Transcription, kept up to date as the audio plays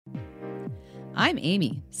I'm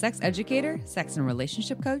Amy, sex educator, sex and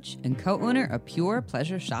relationship coach, and co-owner of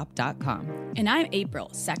PurePleasureShop.com. And I'm April,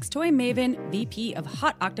 sex toy maven, VP of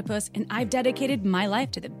Hot Octopus, and I've dedicated my life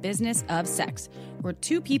to the business of sex. We're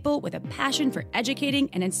two people with a passion for educating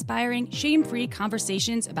and inspiring shame-free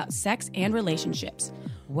conversations about sex and relationships.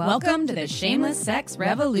 Welcome to the Shameless Sex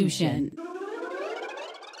Revolution.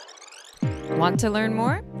 Want to learn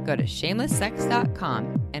more? Go to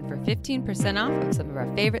shamelesssex.com, and for 15% off of some of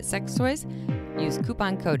our favorite sex toys, use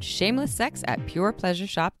coupon code shamelesssex at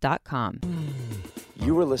purepleasureshop.com.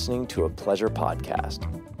 You are listening to a pleasure podcast.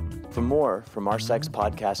 For more from our sex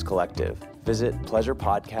podcast collective, visit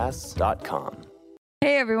pleasurepodcasts.com.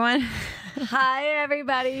 Hey everyone. Hi,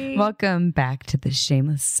 everybody. Welcome back to the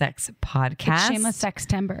Shameless Sex Podcast. It's Shameless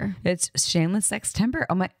Sextember. It's Shameless Sextember.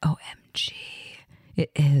 Oh my OMG. It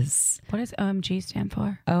is. What does OMG stand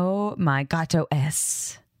for? Oh my gato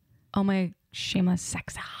S. Oh my shameless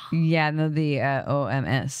sex. Yeah, no, the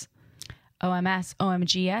OMS. OMS,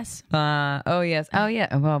 OMGS. Oh yes. Oh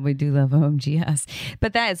yeah. Well, we do love OMGS.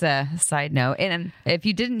 But that is a side note. And if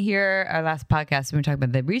you didn't hear our last podcast, we were talking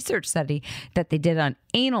about the research study that they did on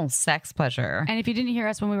anal sex pleasure. And if you didn't hear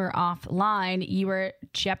us when we were offline, you were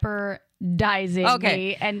jeopardizing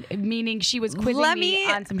me, and meaning she was quizzing me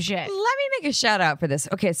on some shit. Let me make a shout out for this.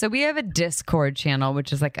 Okay, so we have a Discord channel,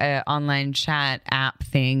 which is like an online chat app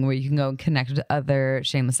thing where you can go and connect with other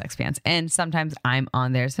Shameless Sex fans. And sometimes I'm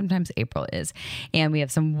on there, sometimes April is. And we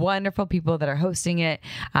have some wonderful people that are hosting it.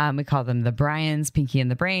 We call them the Bryans, Pinky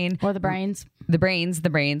and the Brain. Or the Brains. The Brains.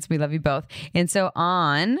 We love you both. And so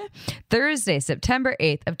on Thursday, September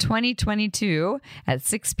 8th of 2022 at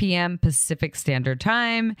 6 p.m. Pacific Standard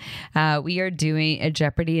Time, we are doing a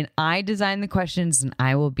Jeopardy, and I designed the questions, and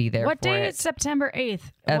I will be there. What day is September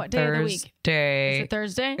 8th? What day of the week? Is it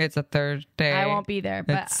Thursday? It's a Thursday. I won't be there,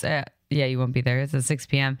 but yeah, you won't be there. It's at 6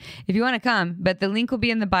 p.m. If you want to come, but the link will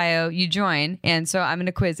be in the bio. You join. And so I'm going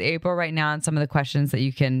to quiz April right now on some of the questions that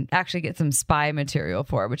you can actually get some spy material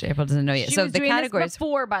for, which April doesn't know yet. She so was the doing categories this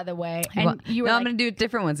before, by the way. And you were I'm going to do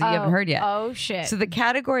different ones that you haven't heard yet. Oh, shit. So the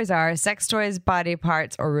categories are sex toys, body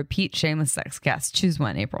parts, or repeat shameless sex guests. Choose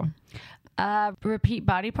one, April. Repeat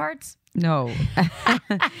body parts? No.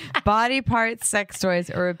 Body parts, sex toys,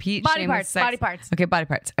 or repeat shameless sex. Body parts. Okay, body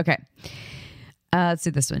parts. Okay. Let's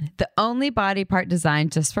do this one. The only body part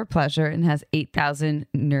designed just for pleasure and has 8,000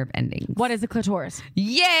 nerve endings. What is the clitoris?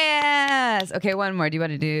 Yes. Okay, one more. Do you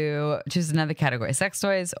want to choose another category? Sex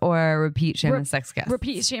toys or repeat shameless sex guest?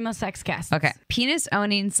 Repeat shameless sex guest. Okay. Penis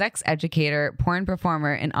owning sex educator, porn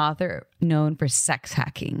performer, and author known for sex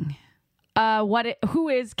hacking. Who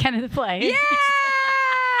is Kenneth Flay? Yeah.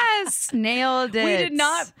 Nailed it. We did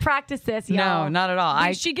not practice this, y'all. No, not at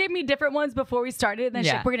all. She gave me different ones before we started, and then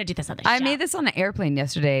she's like, we're going to do this on the show. I made this on an airplane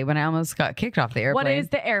yesterday when I almost got kicked off the airplane. What is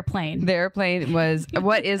the airplane? The airplane was,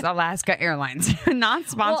 what is Alaska Airlines? Not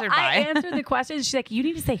sponsored by. I answered the question. She's like, you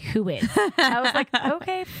need to say who is. I was like,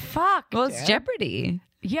 okay, fuck. Well, it's Jeopardy.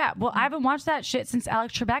 Yeah, well, I haven't watched that shit since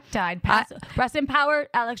Alex Trebek died. Rest in power,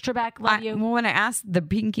 Alex Trebek. Love you. Well, when I asked the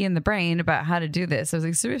Pinky and the Brain about how to do this, I was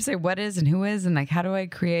like, seriously, what is and who is, and like, how do I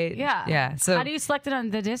create? Yeah. So how do you select it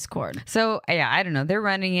on the Discord? So yeah, I don't know. They're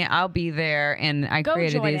running it. I'll be there, and I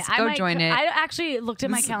created these. Go join it. I actually looked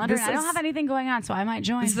at my calendar, and I don't have anything going on, so I might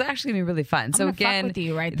join. This is actually gonna be really fun. So again, fuck with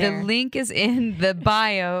you right there. The link is in the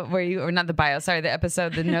bio, or not the bio. Sorry, the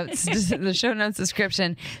episode, the notes, the show notes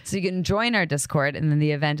description, so you can join our Discord, and then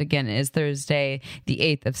the event again is Thursday, the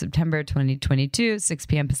 8th of September, 2022, 6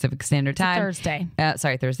 p.m. Pacific Standard Time. Thursday.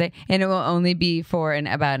 Thursday. And it will only be for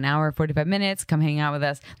about an hour, 45 minutes. Come hang out with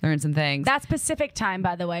us, learn some things. That's Pacific time,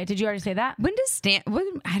 by the way. Did you already say that? When does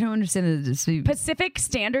I don't understand the Pacific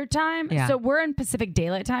Standard Time. Yeah. So we're in Pacific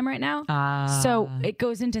Daylight Time right now. So it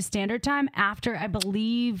goes into Standard Time after, I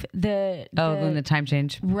believe, then the time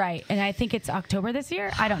change. Right. And I think it's October this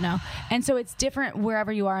year. I don't know. And so it's different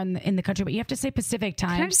wherever you are in the country, but you have to say Pacific time.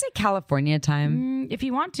 Can I just say California time? If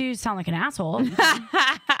you want to sound like an asshole.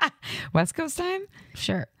 West Coast time?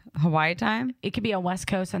 Sure. Hawaii time? It could be on West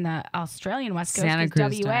Coast, on the Australian West Coast. Santa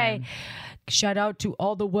Cruz WA. time. Shout out to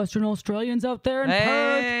all the Western Australians out there in Perth.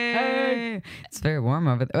 Hey. It's very warm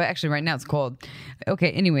over there. Actually, right now it's cold.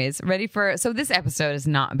 Okay, anyways, so this episode is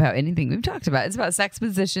not about anything we've talked about. It's about sex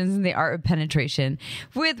positions and the art of penetration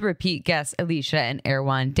with repeat guests Alicia and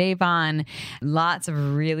Erwan Davon. Lots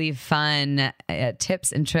of really fun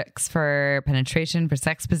tips and tricks for penetration, for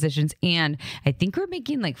sex positions. And I think we're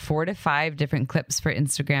making like 4 to 5 different clips for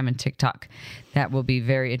Instagram and TikTok. That will be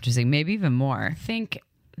very interesting. Maybe even more. Think,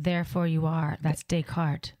 therefore you are. That's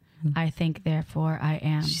Descartes. I think, therefore I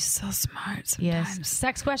am. She's so smart sometimes. Yes.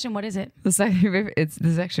 Sex question, what is it? This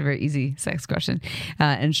is actually a very easy sex question,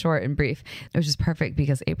 and short and brief, which is perfect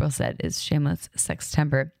because April said is shameless sex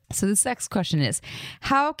temper. So the sex question is,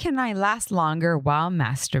 how can I last longer while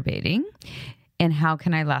masturbating? And how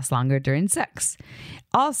can I last longer during sex?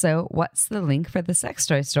 Also, what's the link for the sex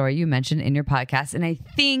toy story you mentioned in your podcast? And I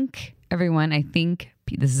think, everyone,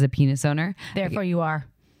 this is a penis owner. Therefore you are.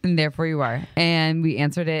 And therefore you are. And we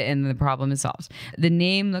answered it and the problem is solved. The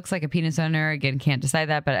name looks like a penis owner. Again, can't decide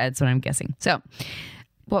that, but that's what I'm guessing. So,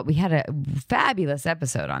 we had a fabulous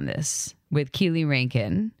episode on this with Keely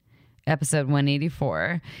Rankin, episode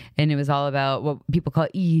 184, and it was all about what people call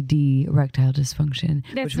ED, erectile dysfunction,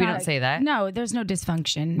 which we don't say that. No, there's no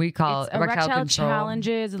dysfunction. We call it's erectile control.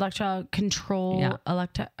 Challenges, erectile control,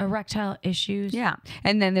 erectile issues. Yeah.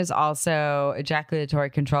 And then there's also ejaculatory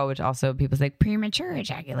control, which also people say premature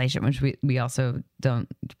ejaculation, which we also don't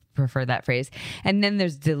prefer that phrase. And then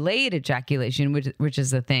there's delayed ejaculation, which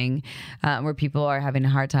is a thing where people are having a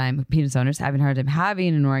hard time, penis owners having a hard time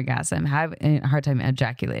having an orgasm, having a hard time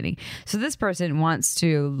ejaculating. So this person wants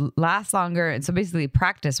to last longer, and so basically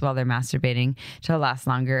practice while they're masturbating to last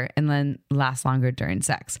longer and then last longer during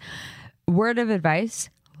sex. Word of advice,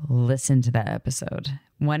 listen to that episode.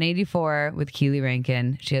 184 with Keely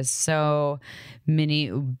Rankin. She has so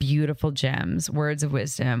many beautiful gems, words of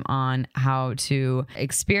wisdom on how to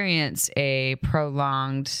experience a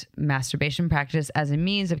prolonged masturbation practice as a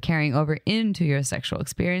means of carrying over into your sexual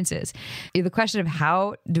experiences. The question of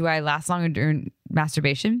how do I last longer during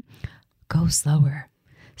masturbation? Go slower.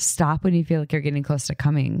 Stop when you feel like you're getting close to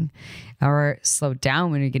coming, or slow down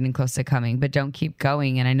when you're getting close to coming, but don't keep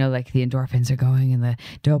going. And I know like the endorphins are going and the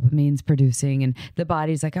dopamine's producing and the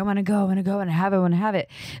body's like, I want to go and I want to have it.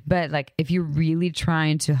 But like, if you're really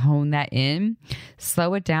trying to hone that in,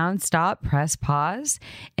 slow it down, stop, press pause,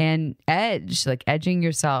 and edging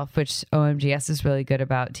yourself, which OMGS is really good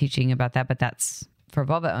about teaching about that, but that's for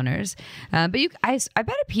vulva owners. But I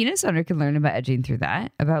bet a penis owner can learn about edging through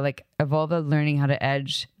that, about like a vulva learning how to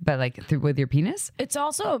edge, but like through with your penis. It's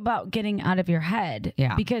also about getting out of your head.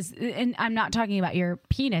 Yeah. Because, and I'm not talking about your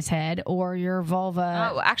penis head or your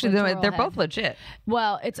vulva. Oh, actually, they're both legit.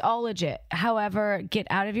 Well, it's all legit. However, get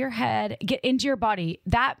out of your head, get into your body.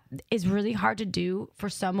 That is really hard to do for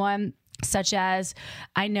someone such as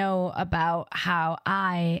I know about how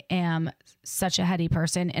I am such a heady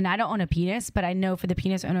person, and I don't own a penis, but I know for the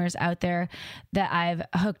penis owners out there that I've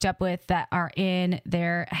hooked up with that are in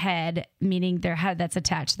their head, meaning their head that's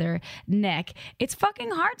attached to their neck, it's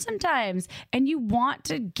fucking hard sometimes. And you want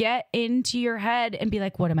to get into your head and be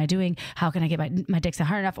like, what am I doing? How can I get my dick's not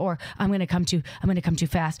hard enough? Or I'm going to come too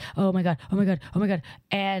fast. Oh my God.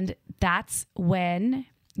 And that's when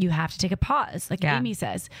you have to take a pause. Like Amy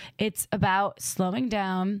says, it's about slowing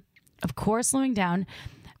down, of course,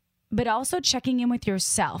 but also checking in with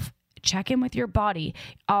yourself, check in with your body.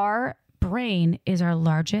 Our brain is our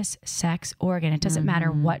largest sex organ. It doesn't matter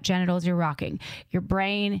what genitals you're rocking. Your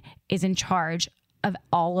brain is in charge of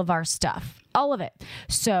all of our stuff, all of it.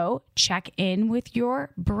 So check in with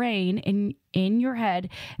your brain in your head,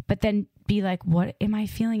 but then be like, what am I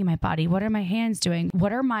feeling in my body? What are my hands doing?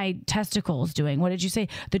 What are my testicles doing? What did you say?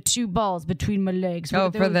 The two balls between my legs.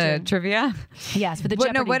 What for the doing? Trivia? Yes, for the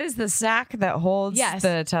Jeopardy. No, what is the sac that holds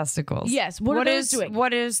the testicles? Yes. What are those doing?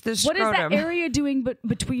 What is the scrotum? What is that area doing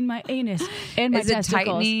between my anus and my testicles? Is it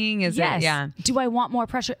tightening? Is it? Yeah. Do I want more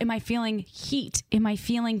pressure? Am I feeling heat? Am I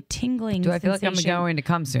feeling tingling? Do I feel sensation? like I'm going to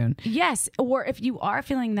come soon? Yes. Or if you are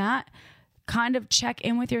feeling that, kind of check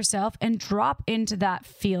in with yourself and drop into that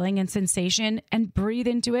feeling and sensation and breathe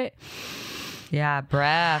into it. Yeah,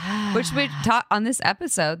 breath. Which we talk on this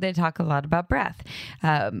episode. They talk a lot about breath.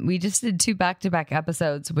 We just did 2 back-to-back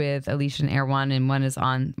episodes with Alicia and Erwan, and one is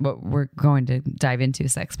on what we're going to dive into: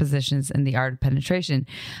 sex positions and the art of penetration.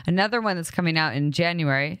 Another one that's coming out in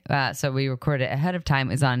January, so we record it ahead of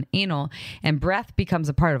time, is on anal, and breath becomes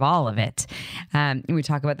a part of all of it. And we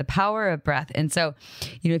talk about the power of breath. And so,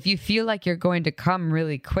 if you feel like you're going to come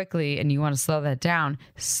really quickly and you want to slow that down,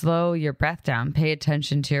 slow your breath down. Pay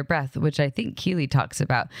attention to your breath, which I think Keely talks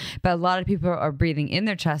about. But a lot of people are breathing in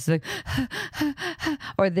their chest like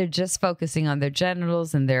or they're just focusing on their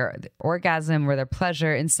genitals and their orgasm or their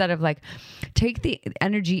pleasure, instead of like take the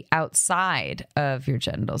energy outside of your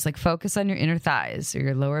genitals. Like focus on your inner thighs or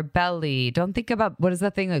your lower belly. Don't think about what is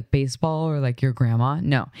that thing like baseball or like your grandma.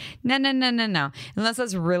 No. Unless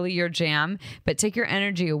that's really your jam. But take your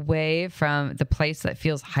energy away from the place that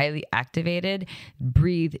feels highly activated.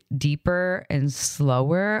 Breathe deeper and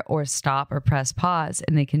slower, or stop or press pause,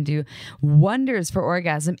 and they can do wonders for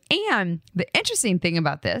orgasm. And the interesting thing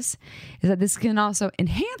about this is that this can also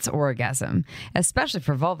enhance orgasm, especially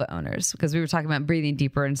for vulva owners, because we were talking about breathing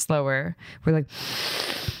deeper and slower. We're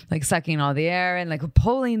like sucking all the air and like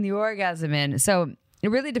pulling the orgasm in. So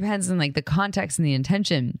it really depends on like the context and the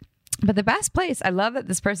intention. But the best place, I love that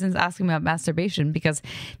this person is asking about masturbation, because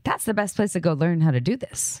that's the best place to go learn how to do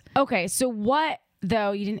this. Okay, so what,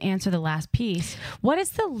 though, you didn't answer the last piece. What is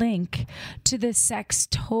the link to the sex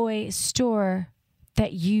toy store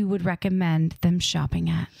that you would recommend them shopping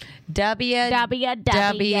at? HTTP.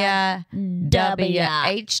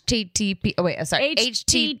 Oh, wait, sorry.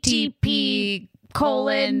 HTTP://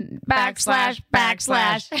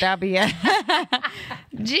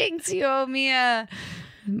 Jinx, you owe me a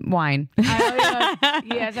wine.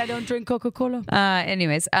 Yes, I don't drink Coca-Cola.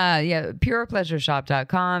 Anyways,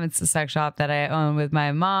 purepleasureshop.com. It's the sex shop that I own with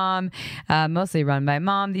my mom, mostly run by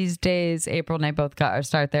mom these days. April and I both got our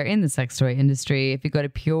start there in the sex toy industry. If you go to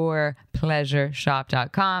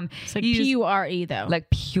purepleasureshop.com, It's like P-U-R-E, though.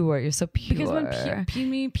 like pure. You're so pure. Because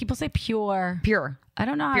when people say pure. Pure. I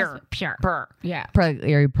don't know how Pure. to pure. Purr. Yeah. Are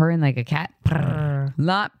you purring like a cat? Purr.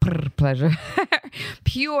 Not purr pleasure.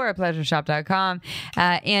 Purepleasureshop.com.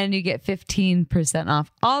 And you get 15% off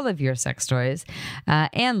all of your sex toys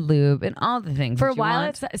and lube and all the things. For a while,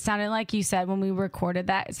 it sounded like you said when we recorded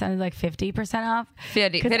that, it sounded like 50% off.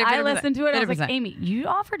 50%. Because I listened to it, I was 50%. like, Amy, you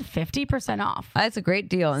offered 50% off. That's a great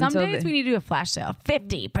deal. Some days we need to do a flash sale.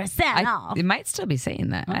 50% off. It might still be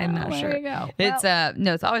saying that. I'm not there sure. you go. It's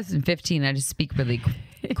no, it's always been 15. I just speak really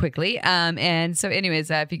quickly. And so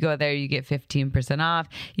anyways, if you go there, you get 15% off.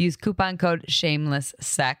 Use coupon code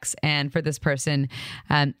SHAMELESSSEX. And for this person,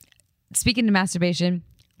 speaking to masturbation,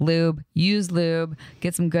 lube, use lube,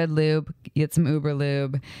 get some good lube, get some Uber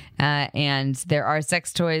lube. And there are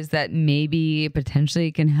sex toys that maybe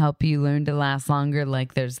potentially can help you learn to last longer.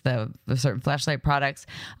 Like there's the certain fleshlight products.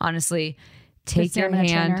 Honestly, take your hand.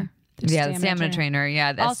 Trainer. The stamina trainer.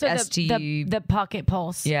 Yeah. Also, ST. the Pocket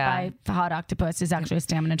Pulse by Hot Octopus is actually a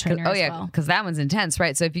stamina trainer as well. Because that one's intense,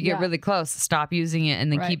 right? So if you get really close, stop using it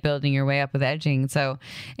and then keep building your way up with edging. So,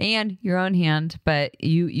 and your own hand, but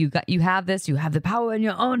you have this, you have the power in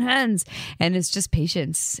your own hands, and it's just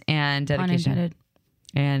patience and dedication. Unintended.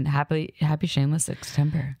 And happy shameless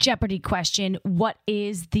September. Jeopardy question. What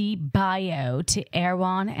is the bio to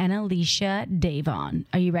Erwan and Alicia Davon?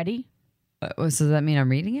 Are you ready? So does that mean I'm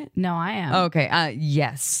reading it? No, I am. Okay.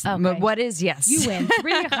 Yes. Okay. But what is yes? You win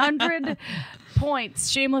 300 points.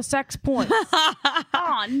 Shameless sex points.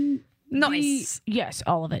 Nice. Yes,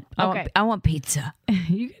 all of it. Okay. I want pizza.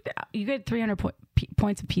 You get 300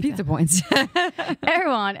 points of pizza. Pizza points.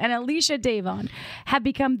 Erwan and Alicia Davon have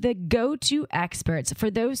become the go-to experts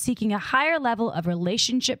for those seeking a higher level of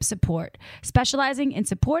relationship support, specializing in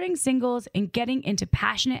supporting singles and getting into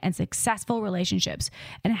passionate and successful relationships,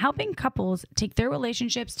 and helping couples take their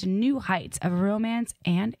relationships to new heights of romance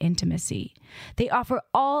and intimacy. They offer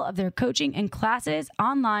all of their coaching and classes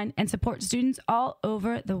online and support students all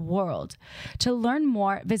over the world. To learn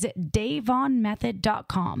more, visit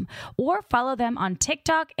davonmethod.com or follow them on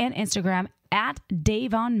TikTok and Instagram at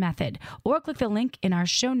Davon Method, or click the link in our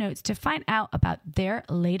show notes to find out about their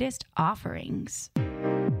latest offerings.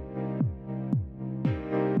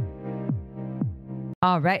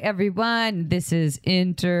 All right, everyone. This is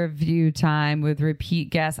interview time with repeat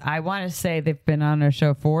guests. I want to say they've been on our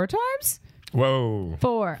show 4 times. Whoa.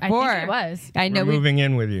 4. I think it was. I know. We're moving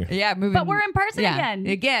in with you. Yeah, moving. But we're in person again.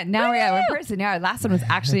 Again. Now we're in person. Yeah, our last one was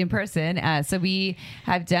actually in person. So we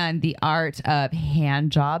have done the art of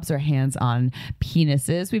hand jobs or hands on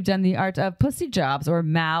penises. We've done the art of pussy jobs or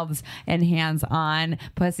mouths and hands on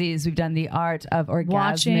pussies. We've done the art of orgasmic.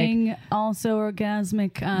 Watching also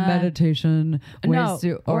orgasmic. Meditation.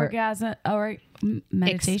 Orgasm. Or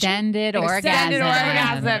meditation. Extended orgasm. Extended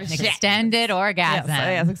orgasm.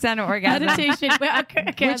 Yes, extended orgasm. Meditation.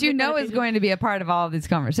 Which you know is going to be a part of all of these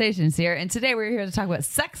conversations here. And today we're here to talk about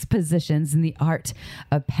sex positions and the art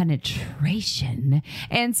of penetration.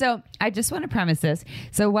 And so I just want to premise this.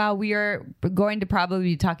 So while we are going to probably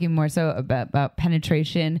be talking more so about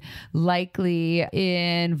penetration, likely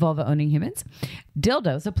in vulva owning humans,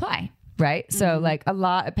 dildos apply. Right. So like a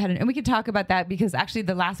lot of and we can talk about that because actually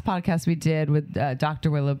the last podcast we did with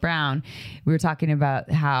Dr. Willow Brown, we were talking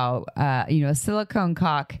about how, a silicone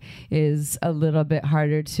cock is a little bit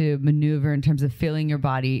harder to maneuver in terms of feeling your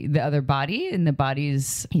body, the other body and the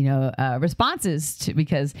body's, responses to,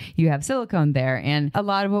 because you have silicone there. And a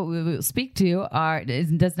lot of what we will speak to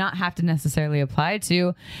does not have to necessarily apply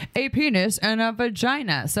to a penis and a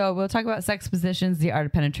vagina. So we'll talk about sex positions, the art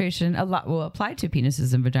of penetration. A lot will apply to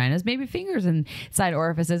penises and vaginas. Maybe maybe fingers inside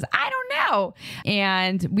orifices. I don't know.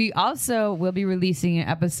 And we also will be releasing an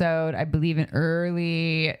episode, I believe in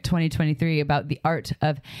early 2023, about the art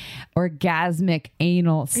of orgasmic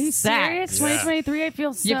anal sex. Are you serious? 2023? I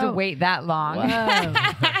feel so... You have to wait that long.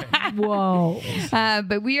 Whoa.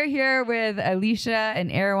 But we are here with Alicia and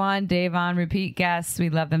Erwan, Davon, repeat guests. We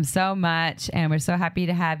love them so much, and we're so happy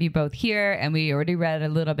to have you both here. And we already read a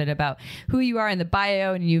little bit about who you are in the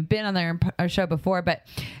bio, and you've been on our show before, but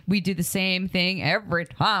we do the same thing every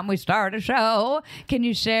time we start a show. Can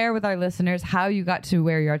you share with our listeners how you got to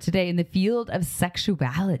where you are today in the field of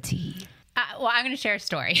sexuality? Well, I'm going to share a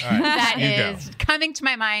story right. that You is coming to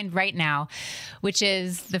my mind right now, which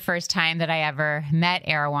is the first time that I ever met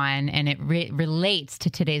Erwan, and it relates to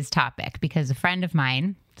today's topic because a friend of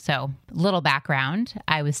mine, so little background,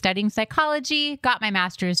 I was studying psychology, got my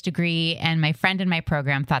master's degree, and my friend in my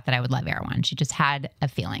program thought that I would love Erwan. She just had a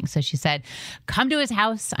feeling. So she said, come to his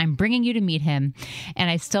house. I'm bringing you to meet him. And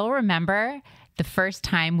I still remember the first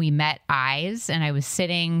time we met eyes, and I was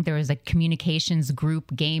sitting, there was a communications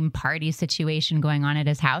group game party situation going on at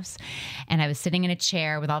his house. And I was sitting in a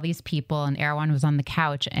chair with all these people, and Erwan was on the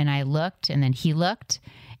couch, and I looked, and then he looked.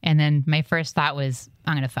 And then my first thought was,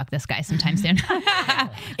 I'm going to fuck this guy sometime soon.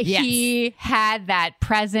 Yes. He had that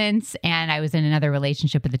presence, and I was in another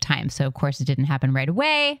relationship at the time. So of course it didn't happen right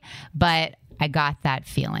away, but I got that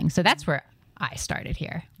feeling. So that's where I started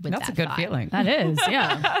here. That's a good thought. feeling. That is,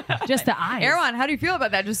 yeah. Just the eyes. Erwan, how do you feel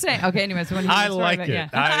about that? Just saying. Okay, anyways. So I like it.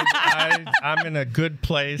 I'm in a good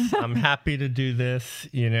place. I'm happy to do this.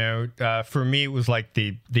 You know, for me, it was like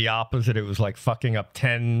the opposite. It was like fucking up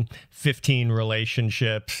 10, 15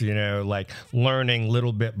 relationships, you know, like learning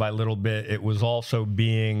little bit by little bit. It was also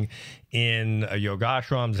being in a yoga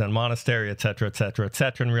ashram, Zen monastery, et cetera, et cetera, et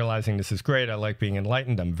cetera, and realizing this is great. I like being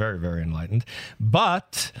enlightened. I'm very, very enlightened.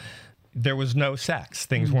 But there was no sex.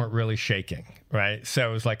 Things weren't really shaking, right? So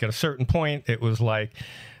it was like at a certain point, it was like,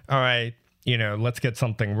 all right, you know, let's get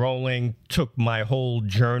something rolling. Took my whole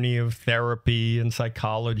journey of therapy and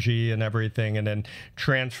psychology and everything, and then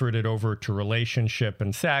transferred it over to relationship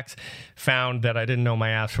and sex. Found that I didn't know my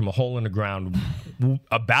ass from a hole in the ground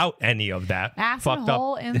about any of that. Ass Fucked in a up.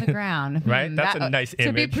 hole in the ground. Right? That's a nice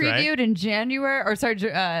image, to be previewed right? in January, or sorry,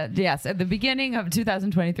 yes, at the beginning of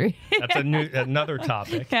 2023. That's another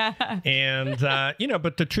topic. Yeah. And, you know,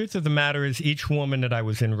 but the truth of the matter is each woman that I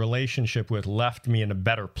was in relationship with left me in a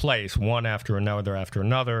better place, one after another after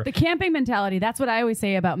another. The camping mentality. That's what I always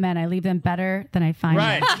say about men. I leave them better than I find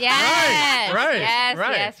Right. them. Yes. Right. Yes.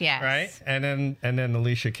 Right. Yes. Yes. Right. And then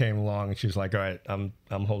Alicia came along and she was like, all right, I'm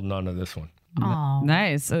holding on to this one. Oh.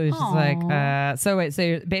 Nice. So it's just like, so wait, so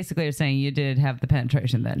you're saying you did have the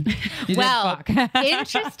penetration then? You Well, did fuck.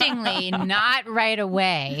 interestingly, not right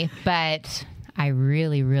away, but I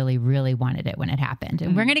really, really, really wanted it when it happened.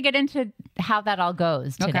 And we're going to get into how that all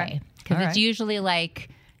goes today. Because All it's right. usually like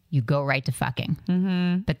you go right to fucking.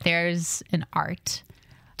 Mm-hmm. But there's an art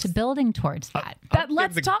to building towards that.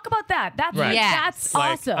 Let's talk about that. That's Right. Yes. that's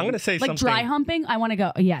Like, awesome. I'm gonna say like something- dry humping. I want to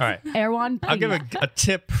go. Yes, All right. Erwan. I'll give please. a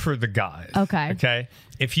tip for the guys. Okay. Okay.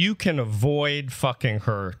 If you can avoid fucking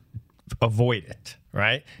her, avoid it,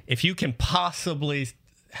 right? If you can possibly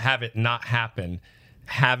have it not happen,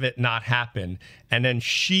 and then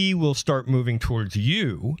she will start moving towards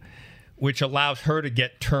you, which allows her to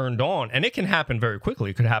get turned on. And it can happen very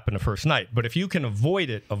quickly. It could happen the first night. But if you can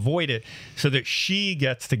avoid it so that she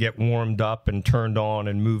gets to get warmed up and turned on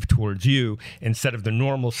and move towards you instead of the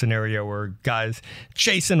normal scenario where guys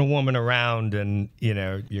chasing a woman around and, you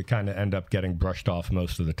know, you kind of end up getting brushed off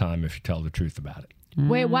most of the time if you tell the truth about it.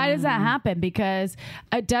 Wait, why does that happen? Because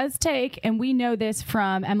it does take, and we know this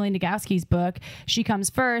from Emily Nagoski's book, She Comes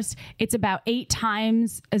First, it's about 8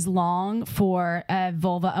 times as long for a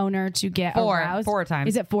vulva owner to get aroused. 4 times.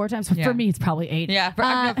 Is it 4 times? Yeah. For me, it's probably 8. Yeah,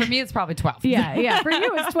 for me, it's probably 12. Yeah. For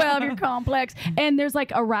you, it's 12. You're complex. And there's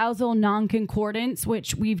like arousal non-concordance,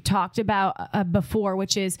 which we've talked about before,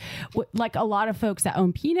 which is like a lot of folks that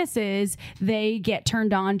own penises, they get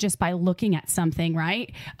turned on just by looking at something,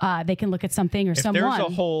 right? They can look at something or If someone. there's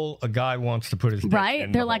a hole a guy wants to put his dick Right?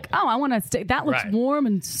 in They're the like, hole. oh, I want to stay. That looks Right. warm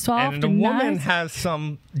and soft And the and woman nice. has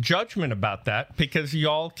some judgment about that because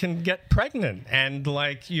y'all can get pregnant, and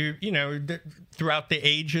like you know, throughout the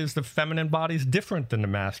ages, the feminine body is different than the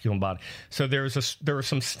masculine body. So there are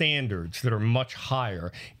some standards that are much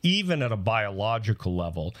higher, even at a biological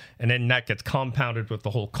level, and then that gets compounded with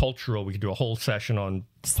the whole cultural. We could do a whole session on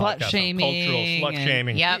slut podcast on shaming, cultural slut and-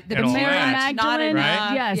 shaming. Yep. The and all Mary that. Not Magdalene,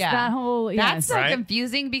 enough. yes, Yeah. that whole, That's yes. so Right?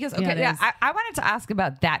 confusing because Yeah, it is. I wanted to ask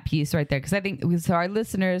about that piece right there because I think so our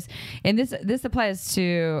listeners, and this applies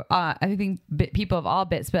to I think people of all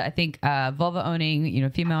bits, but I think vulva owning,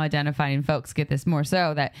 female identifying folks get this more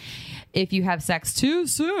so that if you have sex too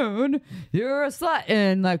soon, you're a slut,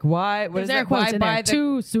 and like why? What is There's air that? quotes Why in buy there. the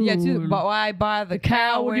Too soon. Yeah, but why buy the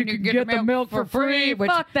cow when you can get the milk for free? Which-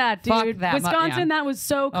 Fuck that, dude. fuck that, Wisconsin, yeah. that was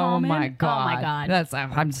so Oh common. my god! Oh my god. That's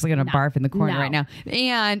I'm just gonna barf in the corner No. right now.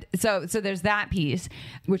 And so there's that piece,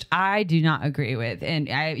 which I do not agree with. And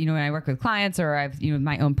I, when I work with clients, or I've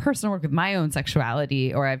my own personal work with my own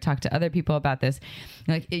sexuality, or I've talked to other people about this,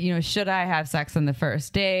 like should I have sex on the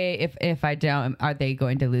first day? If I don't, are they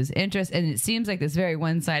going to lose interest? And it seems like this very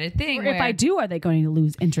one-sided thing. Or if I do, are they going to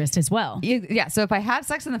lose interest as well? Yeah. So if I have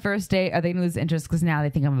sex on the first date, are they going to lose interest because now they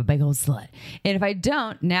think I'm a big old slut? And if I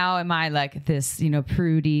don't, now am I like this,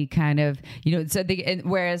 prudy kind of, so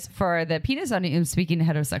whereas for the penis owner, I'm speaking of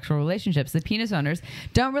heterosexual relationships, the penis owners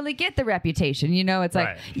don't really get the reputation. It's like,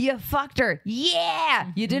 Right. you fucked her.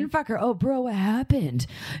 Yeah. You didn't fuck her. Oh, bro, what happened?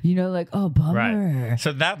 Like, oh, bummer. Right.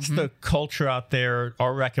 So that's the culture out there.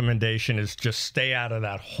 Our recommendation is just stay out of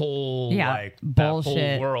that whole that whole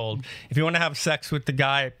bullshit. world. If you want to have sex with the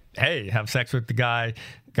guy, hey, have sex with the guy.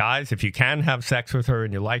 Guys, if you can have sex with her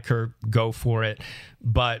and you like her, go for it.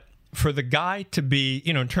 But for the guy to be,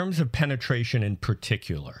 in terms of penetration in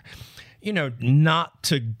particular, not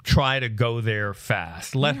to try to go there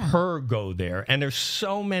fast. Let her go there. And there's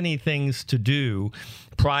so many things to do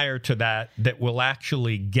prior to that will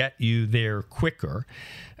actually get you there quicker.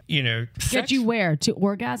 Get you where? To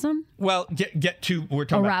orgasm? Well, get to, we're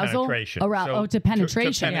talking Arousal? about penetration. To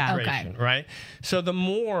penetration. To Yeah. penetration, right? So the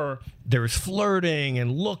more there's flirting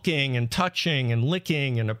and looking and touching and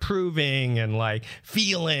licking and approving and like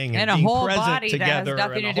feeling and a being whole present body that has together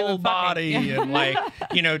nothing and to a do whole with fucking. body and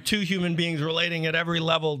like, two human beings relating at every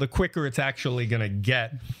level, the quicker it's actually going to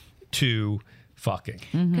get to fucking.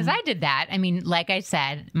 Because I did that. I mean, like I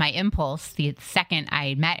said, my impulse the second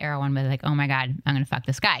I met Erwan was like, oh my God, I'm going to fuck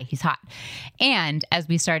this guy. He's hot. And as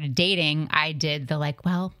we started dating, I did the like,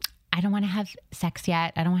 well, I don't want to have sex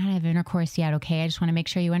yet. I don't want to have intercourse yet. Okay. I just want to make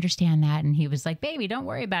sure you understand that. And he was like, baby, don't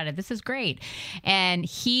worry about it. This is great. And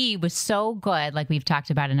he was so good. Like we've talked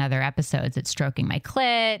about in other episodes, at stroking my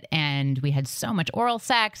clit, and we had so much oral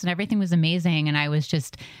sex and everything was amazing. And I was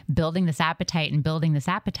just building this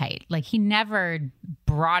appetite. Like he never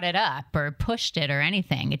brought it up or pushed it or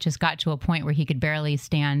anything. It just got to a point where he could barely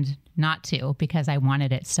stand not to, because I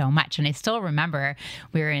wanted it so much. And I still remember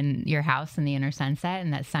we were in your house in the inner sunset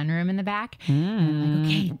and that sunroom in the back. And I'm like,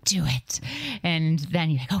 okay, do it. And then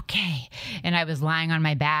you're like, okay. And I was lying on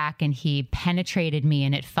my back and he penetrated me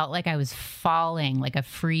and it felt like I was falling, like a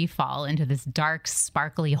free fall into this dark,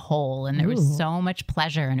 sparkly hole. And there was so much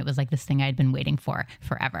pleasure. And it was like this thing I'd been waiting for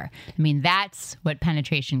forever. I mean, that's what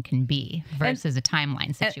penetration can be versus a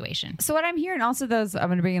timeline situation. So what I'm hearing also, those I'm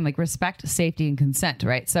going to bring in like respect, safety, and consent,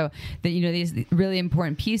 right? So that these really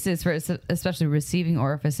important pieces for especially receiving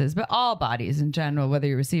orifices, but all bodies in general, whether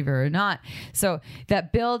you're a receiver or not. So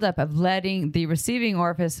that buildup of letting the receiving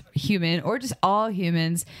orifice, human or just all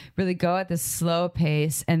humans, really go at this slow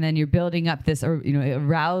pace, and then you're building up this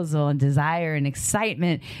arousal and desire and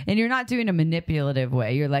excitement, and you're not doing a manipulative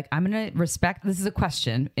way. You're like, I'm going to respect. This is a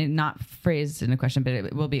question, and not phrased in a question, but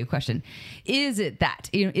it will be a question. Is it that?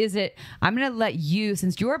 Is it? I'm going to let you,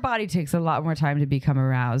 since your body takes a lot more time to become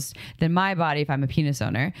aroused than my body if I'm a penis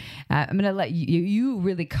owner, I'm going to let you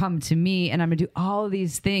really come to me, and I'm going to do all of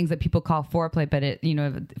these things that people call foreplay, but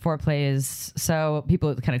foreplay is so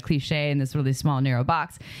people kind of cliche in this really small narrow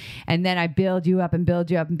box. And then I build you up and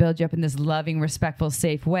build you up and build you up in this loving, respectful,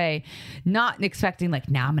 safe way, not expecting like,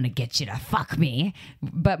 now I'm going to get you to fuck me,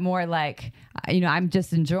 but more like, I'm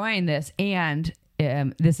just enjoying this. And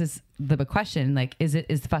this is the question, like, is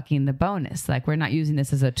fucking the bonus? Like, we're not using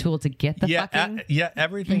this as a tool to get the fucking.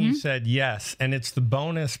 Everything you said, yes. And it's the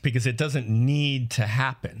bonus because it doesn't need to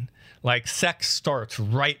happen. Like, sex starts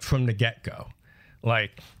right from the get-go.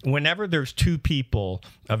 Like, whenever there's two people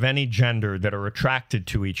of any gender that are attracted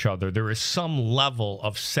to each other, there is some level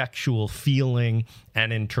of sexual feeling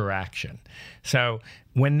and interaction. So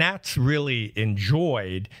when that's really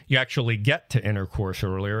enjoyed, you actually get to intercourse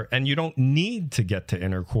earlier, and you don't need to get to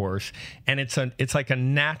intercourse. And it's like a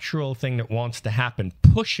natural thing that wants to happen.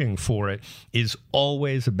 Pushing for it is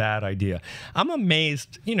always a bad idea. I'm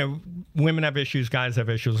amazed, women have issues, guys have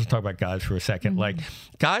issues. Let's talk about guys for a second. Like,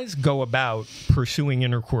 guys go about pursuing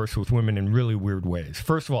intercourse with women in really weird ways.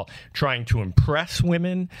 First of all, trying to impress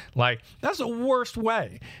women, like, that's the worst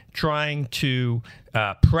way. Trying to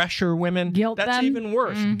pressure women. Guilt That's them. even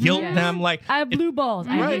worse. Guilt them. Like, I have blue balls.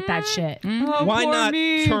 I hate that shit. why not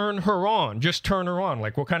turn her on? Just turn her on.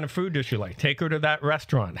 Like, what kind of food does she like? Take her to that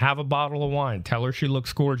restaurant. Have a bottle of wine. Tell her she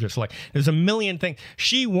looks gorgeous. Like, there's a million things.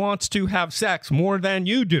 She wants to have sex more than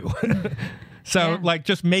you do. So, like,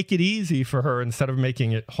 just make it easy for her instead of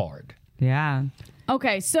making it hard. Yeah.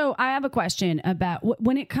 Okay, so I have a question about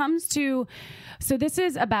when it comes to, so this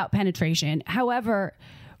is about penetration. However,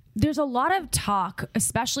 there's a lot of talk,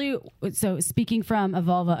 especially, so speaking from a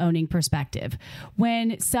vulva owning perspective,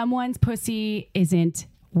 when someone's pussy isn't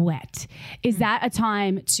wet, is that a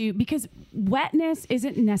time to, because wetness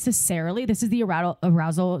isn't necessarily, this is the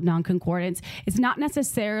arousal non-concordance, it's not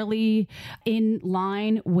necessarily in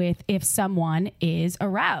line with if someone is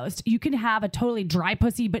aroused. You can have a totally dry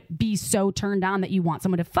pussy but be so turned on that you want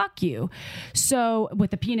someone to fuck you, so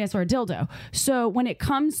with a penis or a dildo. So when it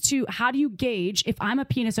comes to how do you gauge, if I'm a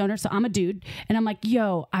penis owner, so I'm a dude and I'm like,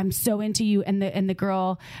 yo, I'm so into you, and the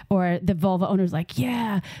girl or the vulva owner's like,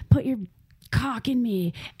 yeah, put your cock in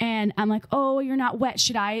me, and I'm like, oh, you're not wet,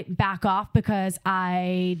 should I back off because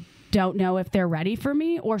I don't know if they're ready for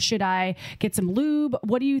me, or should I get some lube?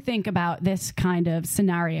 What do you think about this kind of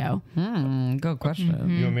scenario? Good question.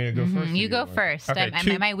 You want me to go first? You go first.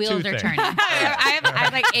 Okay, My wheels are turning. I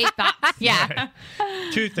have like 8 thoughts. Yeah.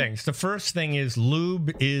 Two things. The first thing is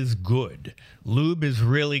lube is good. Lube is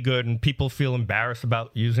really good, and people feel embarrassed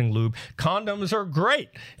about using lube. Condoms are great.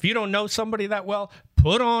 If you don't know somebody that well,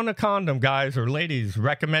 put on a condom, guys or ladies.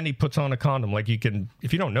 Recommend he puts on a condom. Like, you can,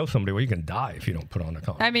 if you don't know somebody, well, you can die if you don't put on a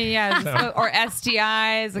condom. I mean, yeah, or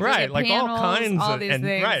STIs, like, right, like panels, all kinds all of these and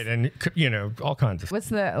things. right, and you know, all kinds of. What's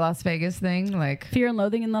the Las Vegas thing like? Fear and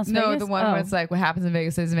Loathing in Las Vegas? No, the one where it's like what happens in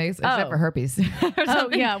Vegas stays in Vegas, except for herpes. Oh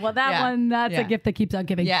yeah, well that one, that's a gift that keeps on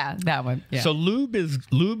giving. Yeah, that one. Yeah. So lube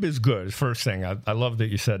is good. First thing, I love that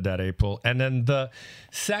you said that, April. And then the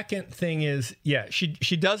second thing is, yeah, she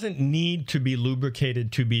doesn't need to be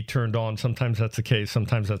lubricated to be turned on. Sometimes that's the case.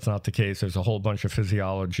 Sometimes that's not the case. There's a whole bunch of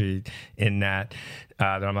physiology in that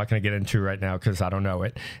that I'm not going to get into right now because I don't know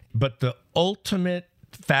it. But the ultimate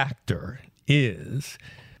factor is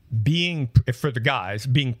being, for the guys,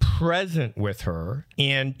 being present with her.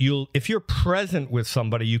 And if you're present with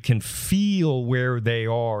somebody, you can feel where they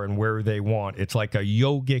are and where they want. It's like a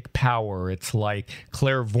yogic power. It's like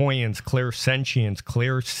clairvoyance, clairsentience,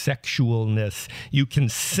 clairsexualness. You can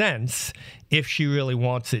sense if she really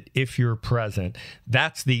wants it, if you're present.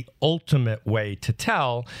 That's the ultimate way to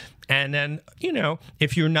tell. And then, you know,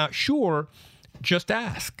 if you're not sure, just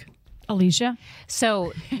ask. Alicia?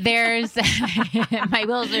 So there's, my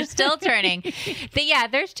wheels are still turning.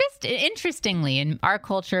 There's just, interestingly, in our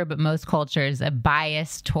culture, but most cultures, a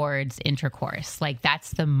bias towards intercourse. Like,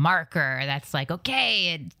 that's the marker. That's like,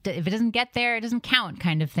 okay, if it doesn't get there, it doesn't count,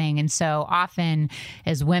 kind of thing. And so often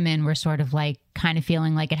as women, we're sort of like, kind of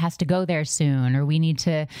feeling like it has to go there soon, or we need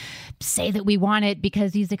to say that we want it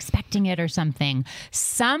because he's expecting it or something.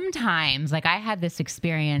 Sometimes, like I had this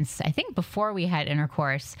experience, I think before we had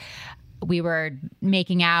intercourse, we were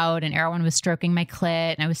making out and Erwan was stroking my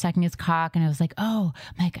clit and I was sucking his cock and I was like, oh,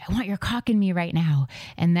 Mike, I want your cock in me right now.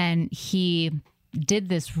 And then he did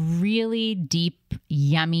this really deep,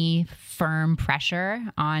 yummy, firm pressure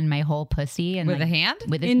on my whole pussy. And with a hand?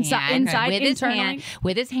 With his hand. Inside, with his internally? hand.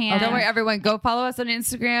 With his hand. Oh, don't worry, everyone. Go follow us on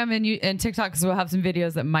Instagram and TikTok because we'll have some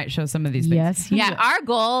videos that might show some of these things. Yes. Yeah, our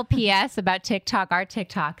goal, P.S. about TikTok,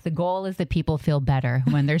 the goal is that people feel better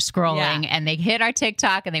when they're scrolling and they hit our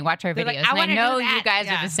TikTok and they watch our They're videos. like, I and wanna I know do that. you guys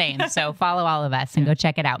Yeah. are the same, so follow all of us and go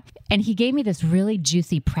check it out. And he gave me this really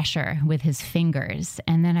juicy pressure with his fingers.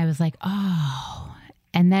 And then I was like, oh.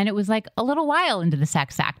 And then it was like a little while into the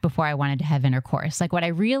sex act before I wanted to have intercourse. Like, what I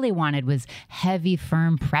really wanted was heavy,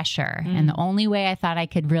 firm pressure. And the only way I thought I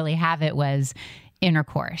could really have it was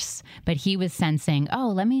intercourse. But he was sensing, oh,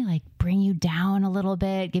 let me like bring you down a little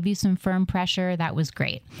bit, give you some firm pressure. That was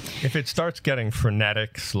great. If it starts getting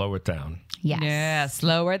frenetic, slow it down. Yes. Yeah,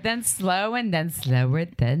 slower than slow and then slower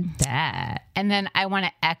than that. And then I want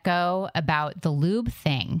to echo about the lube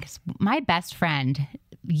thing. 'Cause my best friend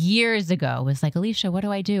years ago was like, Alicia, what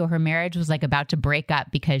do I do? Her marriage was like about to break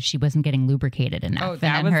up because she wasn't getting lubricated enough. Oh,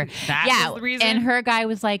 that and was then was the reason? And her guy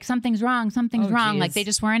was like, something's wrong. geez. Like, they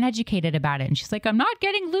just weren't educated about it. And she's like, I'm not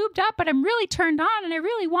getting lubed up, but I'm really turned on and I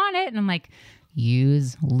really want it. And I'm like,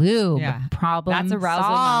 use lube. Yeah. Problem That's arousal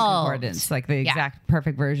solved. non-concordance, like the exact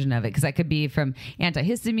perfect version of it. Because that could be from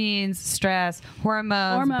antihistamines, stress,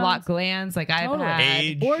 hormones. Blocked glands. Like I've had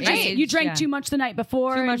Age. Or just you drank too much the night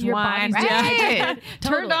before. Too much and your wine. body's Right. dehydrated.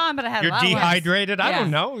 Turned on, but I had You're a lot of wine. dehydrated. I Yeah.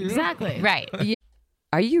 don't know. Exactly. Right.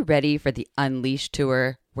 Are you ready for the Unleash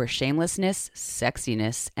tour? where shamelessness,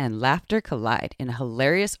 sexiness, and laughter collide in a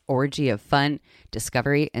hilarious orgy of fun,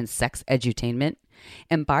 discovery, and sex edutainment.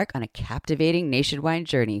 Embark on a captivating nationwide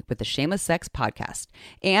journey with the Shameless Sex Podcast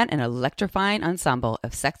and an electrifying ensemble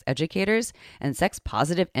of sex educators and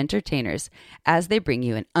sex-positive entertainers as they bring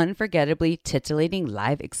you an unforgettably titillating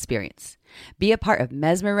live experience. Be a part of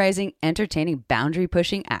mesmerizing, entertaining,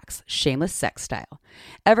 boundary-pushing acts, shameless sex style.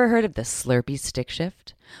 Ever heard of the Slurpee stick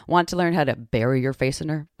shift? Want to learn how to bury your face in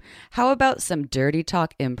her? How about some dirty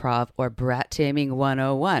talk improv or brat taming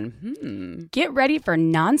 101? Get ready for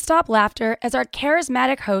nonstop laughter as our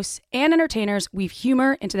charismatic hosts and entertainers weave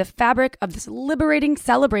humor into the fabric of this liberating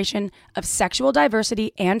celebration of sexual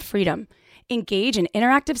diversity and freedom. Engage in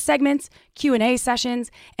interactive segments, Q&A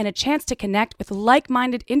sessions, and a chance to connect with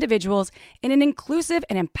like-minded individuals in an inclusive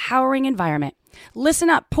and empowering environment. Listen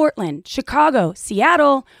up, Portland, Chicago,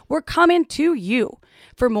 Seattle, we're coming to you.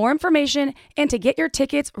 For more information and to get your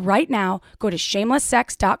tickets right now, go to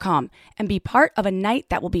shamelesssex.com and be part of a night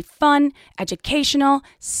that will be fun, educational,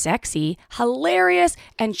 sexy, hilarious,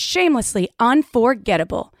 and shamelessly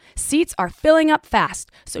unforgettable. Seats are filling up fast,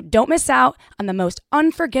 so don't miss out on the most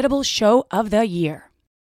unforgettable show of the year.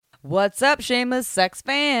 What's up, Shameless Sex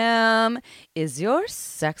fam? Is your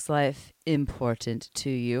sex life important to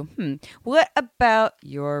you? What about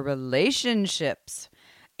your relationships?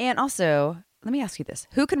 And also, let me ask you this.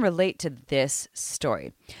 Who can relate to this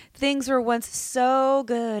story? Things were once so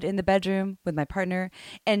good in the bedroom with my partner,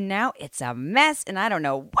 and now it's a mess, and I don't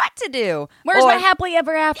know what to do. Where's my happily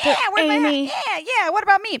ever after, Amy? What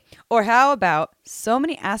about me? Or how about so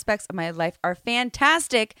many aspects of my life are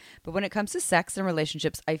fantastic, but when it comes to sex and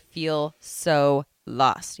relationships, I feel so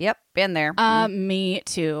lost. Yep, been there. Me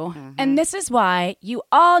too. And this is why you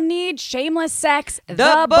all need Shameless Sex,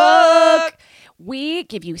 The book. We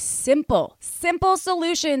give you simple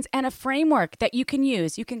solutions and a framework that you can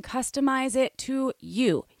use. You can customize it to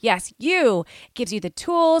you. Yes, you. It gives you the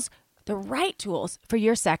tools, the right tools for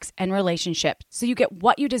your sex and relationship. So you get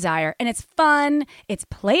what you desire. And it's fun. It's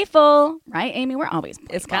playful. Right, Amy? We're always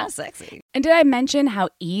playful. It's kind of sexy. And did I mention how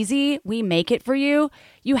easy we make it for you?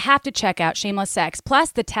 You have to check out Shameless Sex.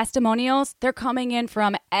 Plus, the testimonials, they're coming in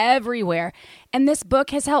from everywhere. And this book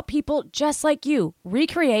has helped people just like you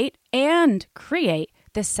recreate and create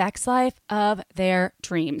the sex life of their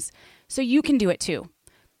dreams. So you can do it too.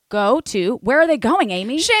 Go to, where are they going,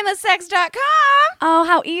 Amy? Shamelesssex.com. Oh,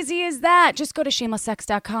 how easy is that? Just go to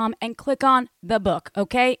shamelesssex.com and click on the book,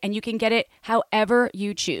 okay? And you can get it however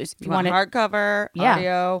you choose. If You want hardcover,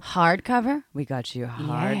 audio. Hardcover? We got you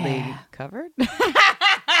hardly covered.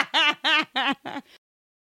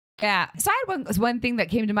 Yeah. So I had one thing that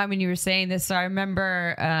came to mind when you were saying this. So I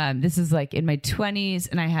remember this is like in my 20s,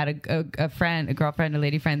 and I had a friend, a girlfriend, a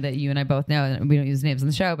lady friend that you and I both know, and we don't use names on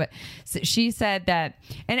the show, but she said that,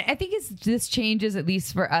 and I think this changes, at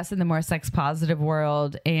least for us in the more sex positive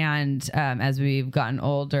world. And as we've gotten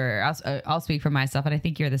older, I'll speak for myself, and I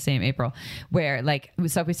think you're the same, April, where like,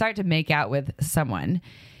 so if we start to make out with someone,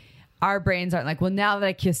 our brains aren't like, well, now that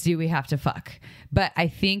I kissed you, we have to fuck. But I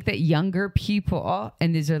think that younger people,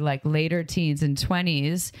 and these are like later teens and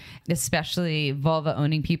 20s, especially vulva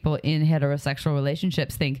owning people in heterosexual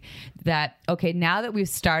relationships, think that, okay, now that we've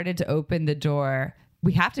started to open the door,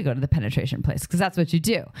 we have to go to the penetration place because that's what you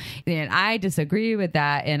do. And I disagree with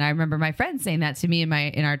that. And I remember my friend saying that to me in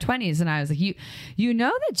our 20s. And I was like, you know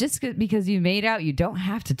that just because you made out, you don't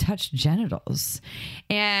have to touch genitals.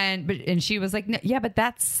 And she was like, no, yeah, but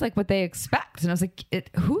that's like what they expect. And I was like,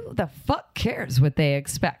 who the fuck cares what they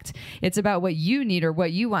expect? It's about what you need or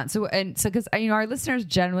what you want. So because our listeners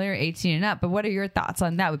generally are 18 and up, but what are your thoughts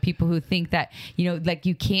on that with people who think that, like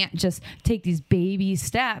you can't just take these baby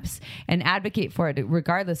steps and advocate for it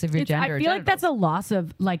regardless of your gender? I feel like that's a loss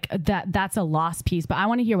of that's a lost piece, but I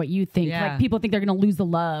want to hear what you think. Yeah. Like people think they're going to lose the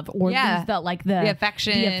love or lose the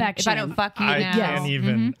affection. If I don't fuck you I now. can't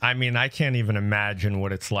even, I mean, I can't even imagine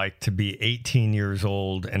what it's like to be 18 years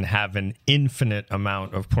old and have an infinite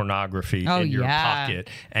amount of pornography in your pocket,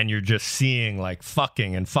 and you're just seeing like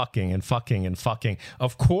fucking and fucking and fucking and fucking.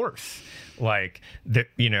 Of course, like that,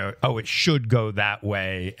 it should go that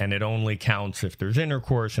way, and it only counts if there's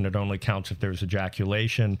intercourse, and it only counts if there's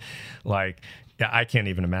ejaculation. Like, yeah, I can't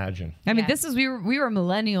even imagine. I mean, this is we were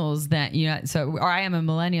millennials that or I am a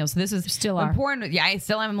millennial, so this is still porn. Yeah, I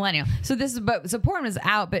still am a millennial. So porn was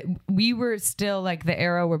out, but we were still like the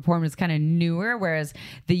era where porn was kind of newer, whereas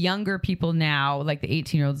the younger people now, like the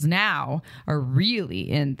 18-year-olds now, are really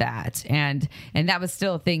in that, and that was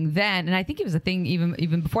still a thing then, and I think it was a thing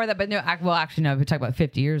even before that. But no, actually, if we talk about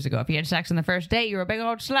 50 years ago, if you had sex on the first date, you were a big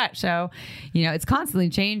old slut. So it's constantly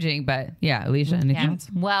changing. But yeah, Alicia, anything else?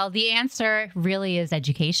 Well, the answer really is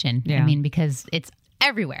education. Yeah. I mean, because it's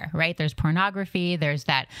everywhere, right? There's pornography. There's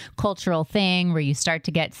that cultural thing where you start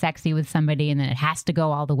to get sexy with somebody and then it has to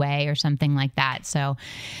go all the way or something like that. So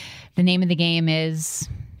the name of the game is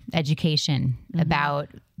education about,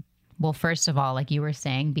 well, first of all, like you were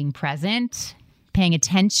saying, being present, paying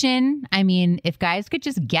attention. I mean, if guys could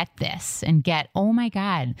just get this and get, oh my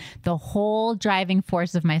God, the whole driving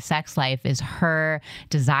force of my sex life is her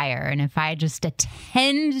desire. And if I just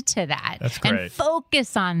attend to that and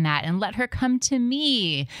focus on that and let her come to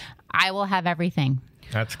me, I will have everything.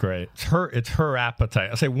 That's great. It's her appetite.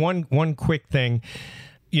 I'll say one quick thing.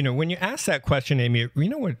 You know, when you ask that question, Amy, you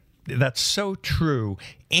know what? That's so true.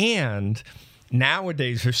 And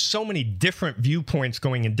nowadays, there's so many different viewpoints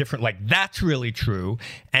going in different, like, that's really true.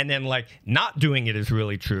 And then, like, not doing it is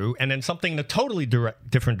really true. And then something in a totally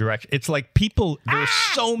different direction. It's like there's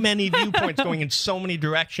so many viewpoints going in so many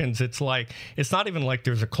directions. It's like, it's not even like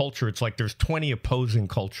there's a culture. It's like there's 20 opposing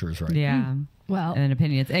cultures, right? Yeah. Well, and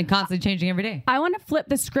opinions, and constantly changing every day. I want to flip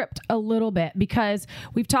the script a little bit because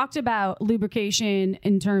we've talked about lubrication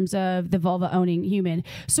in terms of the vulva owning human.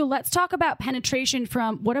 So let's talk about penetration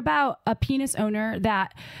from what about a penis owner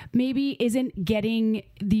that maybe isn't getting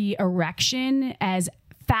the erection as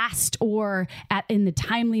fast or in the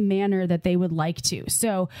timely manner that they would like to.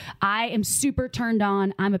 So I am super turned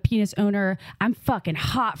on. I'm a penis owner. I'm fucking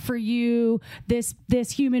hot for you. This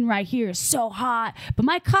human right here is so hot, but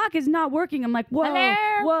my cock is not working. I'm like,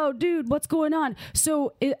 whoa, dude, what's going on?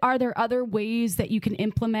 So are there other ways that you can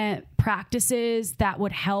implement practices that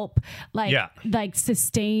would help like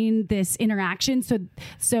sustain this interaction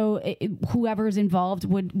so whoever's involved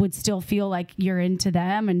would still feel like you're into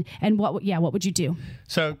them and what would you do?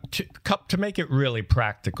 So to make it really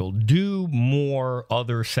practical, do more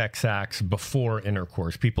other sex acts before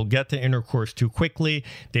intercourse. People get to intercourse too quickly.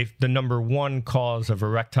 The number one cause of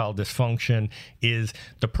erectile dysfunction is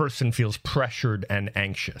the person feels pressured and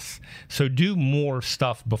anxious. So do more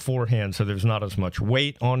stuff beforehand so there's not as much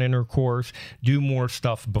weight on intercourse. Do more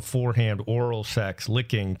stuff beforehand, oral sex,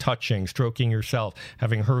 licking, touching, stroking yourself,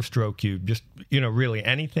 having her stroke you, just, really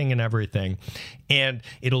anything and everything. And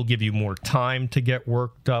it'll give you more time to get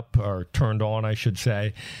worked up or turned on, I should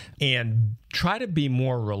say. And try to be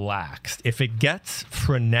more relaxed. If it gets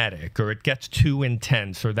frenetic or it gets too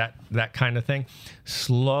intense or that kind of thing,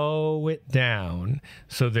 slow it down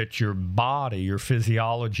so that your body, your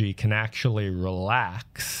physiology can actually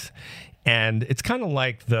relax. And it's kind of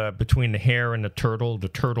like between the hare and the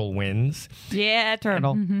turtle wins. Yeah,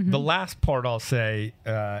 turtle. The last part I'll say,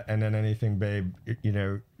 and then anything, babe,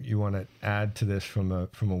 you want to add to this from a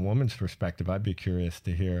woman's perspective, I'd be curious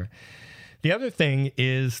to hear. The other thing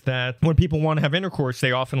is that when people want to have intercourse,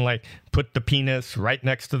 they often put the penis right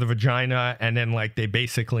next to the vagina and then they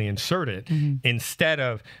basically insert it instead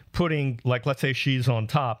of putting, let's say she's on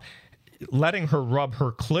top, letting her rub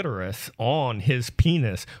her clitoris on his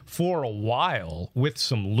penis for a while with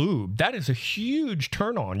some lube. That is a huge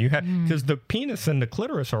turn on. You have, because the penis and the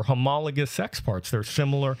clitoris are homologous sex parts. They're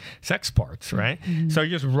similar sex parts, right? So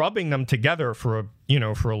just rubbing them together for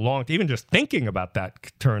a long, even just thinking about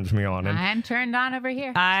that turns me on. And I'm turned on over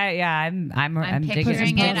here. I'm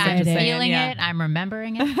picturing it. I'm feeling it. I'm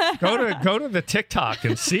remembering it. Go to the TikTok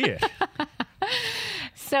and see it.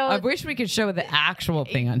 So I wish we could show the actual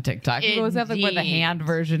thing on TikTok. It goes up with the hand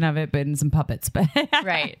version of it, but in some puppets. But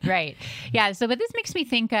right. Yeah. So, but this makes me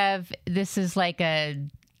think of, this is like a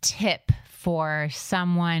tip for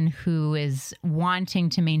someone who is wanting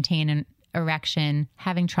to maintain an erection,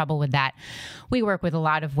 having trouble with that. We work with a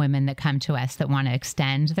lot of women that come to us that want to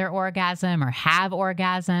extend their orgasm or have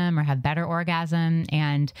better orgasm.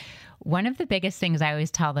 And one of the biggest things I always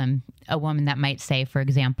tell them, a woman that might say, for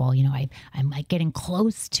example, I'm like getting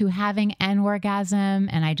close to having an orgasm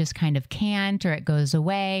and I just kind of can't, or it goes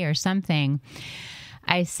away or something.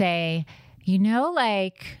 I say,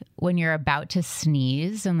 when you're about to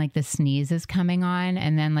sneeze and the sneeze is coming on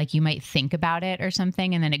and then you might think about it or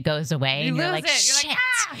something and then it goes away and you're like, shit. You're like,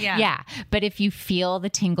 ah! Yeah. But if you feel the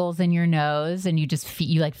tingles in your nose and you just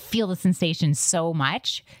feel the sensation so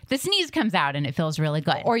much, the sneeze comes out and it feels really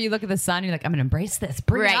good. Or you look at the sun, you're like, I'm going to embrace this.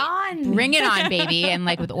 Bring it on. Bring it on, baby. And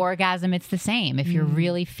with orgasm, it's the same. If you're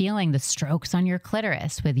really feeling the strokes on your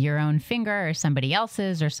clitoris with your own finger or somebody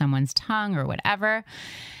else's or someone's tongue or whatever,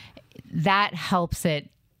 that helps it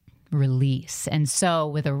release. And so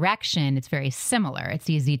with erection, it's very similar. It's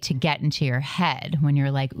easy to get into your head when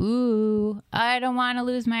you're like, ooh, I don't want to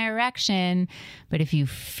lose my erection. But if you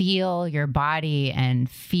feel your body and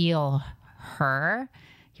feel her,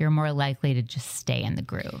 you're more likely to just stay in the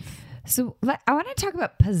groove. So I want to talk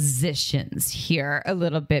about positions here a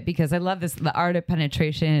little bit because I love this, the art of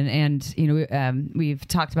penetration. And, you know, we've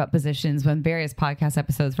talked about positions on various podcast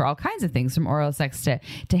episodes for all kinds of things, from oral sex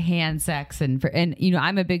to hand sex. And, you know,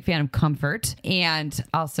 I'm a big fan of comfort and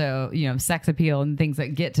also, you know, sex appeal and things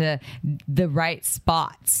that get to the right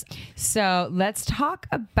spots. So let's talk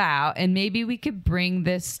about, and maybe we could bring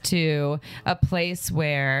this to a place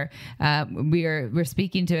where we're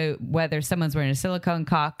speaking to whether someone's wearing a silicone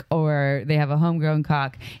cock or they have a homegrown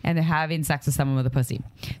cock and they're having sex with someone with a pussy.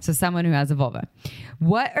 So someone who has a vulva.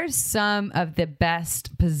 What are some of the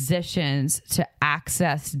best positions to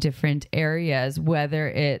access different areas? Whether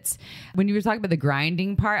it's, when you were talking about the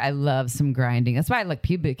grinding part, I love some grinding. That's why I like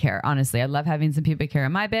pubic hair. Honestly, I love having some pubic hair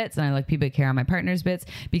on my bits, and I like pubic hair on my partner's bits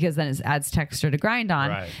because then it adds texture to grind on.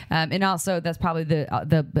 Right. And also that's probably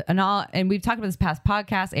and we've talked about this past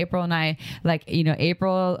podcast. April and I, like, you know,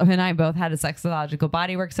 April and I both had a sexological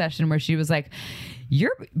bodywork session where she was like,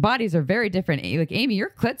 your bodies are very different. Like, Amy, your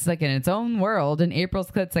clit's like in its own world, and April's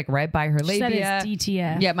clit's like right by her labia. She said it's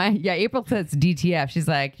DTF. Yeah, April's clit's DTF. She's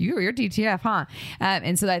like, you're DTF, huh?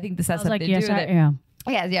 And so I think this has something to do with it. am.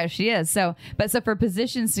 Yeah, she is. So for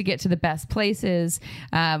positions to get to the best places,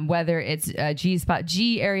 whether it's G spot,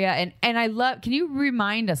 G area, and I love, can you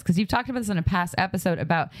remind us, because you've talked about this in a past episode,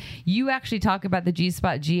 about you actually talk about the G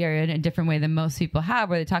spot, G area in a different way than most people have,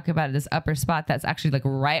 where they talk about this upper spot that's actually like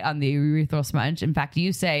right on the urethral sponge. In fact,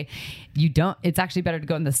 you say it's actually better to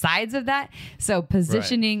go on the sides of that. So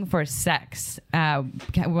positioning for sex,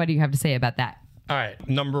 what do you have to say about that? All right.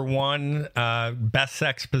 Number one, best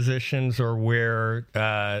sex positions are where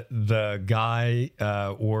the guy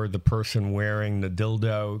or the person wearing the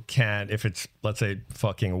dildo can, if it's, let's say,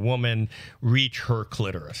 fucking a woman, reach her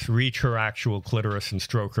clitoris, reach her actual clitoris and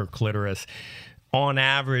stroke her clitoris. On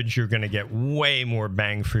average, you're going to get way more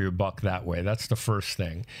bang for your buck that way. That's the first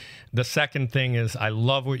thing. The second thing is, I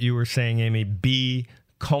love what you were saying, Amy, be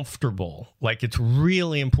comfortable. Like, it's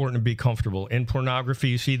really important to be comfortable. In pornography,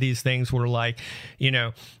 you see these things where, like, you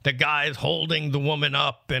know, the guy's holding the woman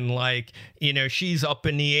up and, like, you know, she's up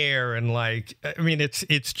in the air and, like, I mean,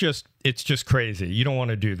 it's just crazy. You don't want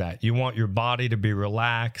to do that. You want your body to be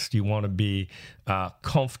relaxed. You want to be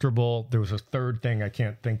comfortable. There was a third thing. I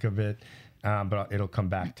can't think of it, but it'll come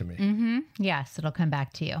back to me. Mm-hmm. Yes, it'll come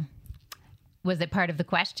back to you. Was it part of the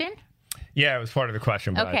question? Yeah, it was part of the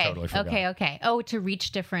question, but I totally forgot. Okay. Oh, to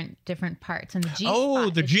reach different parts and the G spot. Oh,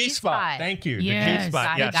 the G spot. Thank you. Yes. The G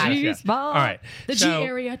spot. Yes. G spot. All right. The G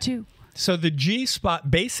area too. So the G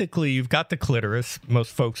spot, basically, you've got the clitoris.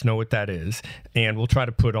 Most folks know what that is, and we'll try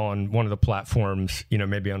to put on one of the platforms, you know,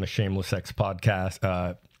 maybe on a Shameless Sex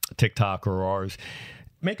podcast, TikTok or ours.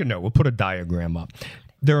 Make a note. We'll put a diagram up.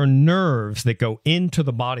 There are nerves that go into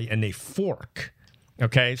the body and they fork.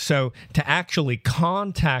 Okay, so to actually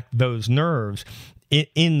contact those nerves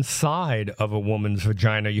inside of a woman's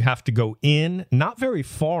vagina, you have to go in, not very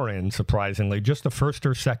far in, surprisingly, just the first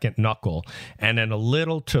or second knuckle, and then a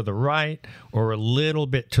little to the right or a little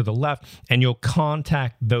bit to the left, and you'll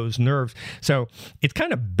contact those nerves. So it's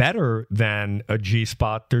kind of better than a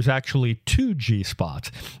G-spot. There's actually 2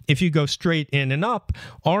 G-spots. If you go straight in and up,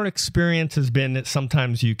 our experience has been that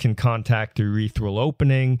sometimes you can contact the urethral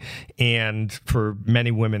opening, and for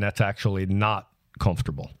many women, that's actually not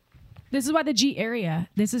comfortable. This is why the G area.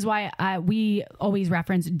 This is why we always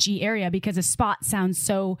reference G area, because a spot sounds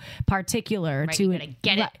so particular right, to you gotta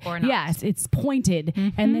get it or not. Yes, it's pointed,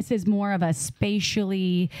 and this is more of a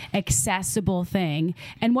spatially accessible thing.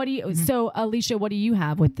 And what do you? So, Alicia, what do you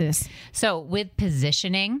have with this? So, with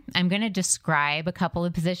positioning, I'm going to describe a couple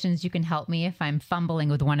of positions. You can help me if I'm fumbling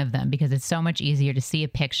with one of them, because it's so much easier to see a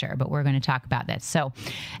picture. But we're going to talk about this. So,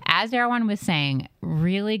 as Erwan was saying,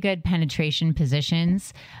 really good penetration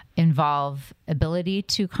positions involve ability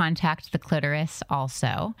to contact the clitoris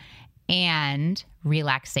also, and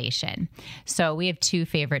relaxation. So we have 2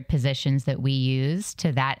 favorite positions that we use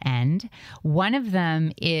to that end. One of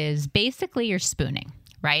them is basically you're spooning,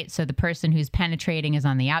 right? So the person who's penetrating is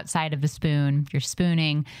on the outside of the spoon, you're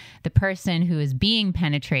spooning. The person who is being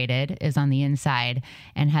penetrated is on the inside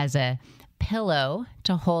and has a pillow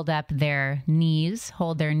to hold up their knees,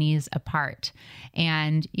 hold their knees apart.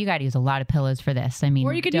 And you got to use a lot of pillows for this. I mean,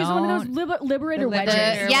 Or you could use one of those Liberator wedges.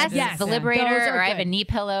 Yes, the Liberator, Those are or I have a good. knee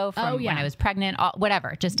pillow from when I was pregnant,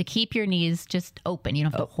 whatever, just to keep your knees just open. You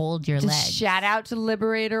don't have to hold your legs. Shout out to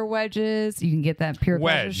Liberator wedges. You can get that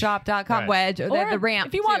purepleasureshop.com wedge, or Or the ramp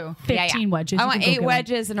if you too. want 15 wedges. I you want can go 8 get 'em.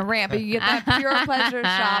 wedges and a ramp. But you get that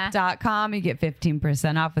purepleasureshop.com. You get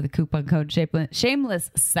 15% off with the coupon code Shameless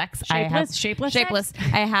Sex. I have Shapeless? Shapeless.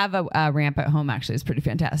 I have a ramp at home, actually. It's pretty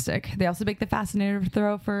fantastic. They also make the Fascinator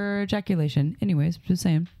throw for ejaculation. Anyways, just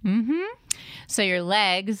saying. So your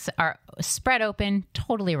legs are spread open,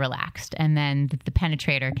 totally relaxed, and then the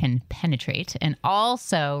penetrator can penetrate and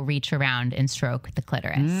also reach around and stroke the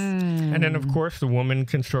clitoris. And then, of course, the woman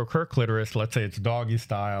can stroke her clitoris. Let's say it's doggy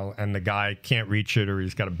style, and the guy can't reach it, or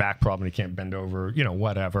he's got a back problem, he can't bend over,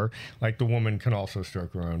 whatever. Like, the woman can also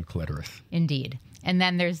stroke her own clitoris. Indeed. And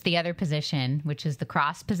then there's the other position, which is the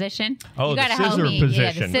cross position. Oh, you the gotta scissor help me. position.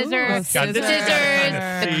 Yeah, the scissors,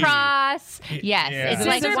 the cross. Yes, Yeah. it's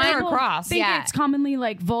like Scissor one people cross. think Yeah. it's commonly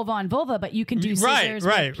like vulva on vulva, but you can do scissors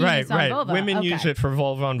Right. with penis on vulva. Women Okay. use it for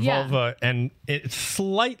vulva on Yeah. vulva, and it's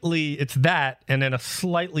that, and then a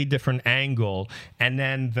slightly different angle, and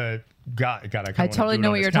then the guy. I totally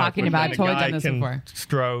know what you're talking about. I've totally done this before.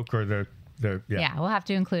 Stroke or the Yeah, we'll have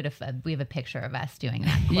to include we have a picture of us doing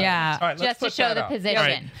that. close. Yeah. All right, let's Just to put show that the up. position. All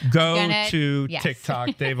right, go Gonna- to yes.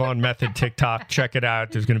 TikTok, Dave On Method TikTok. Check it out.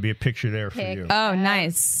 There's going to be a picture there for you. Oh,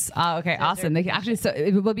 nice. Okay, awesome. They can actually, so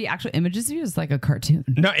it will be actual images of you. It's like a cartoon.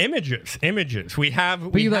 No, images. We have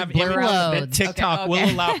you, like, images blur out? that TikTok will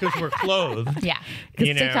allow because we're clothed. Yeah.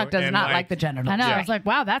 Because TikTok does and, not like the genitals. I know. Yeah. I was like,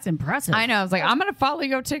 wow, that's impressive. I know. I was like, I'm going to follow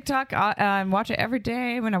your TikTok and watch it every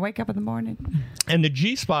day when I wake up in the morning. And the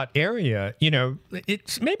G-spot area,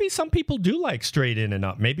 it's maybe some people do like straight in and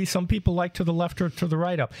up. Maybe some people like to the left or to the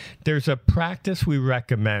right up. There's a practice we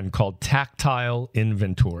recommend called tactile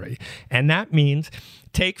inventory. And that means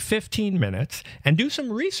take 15 minutes and do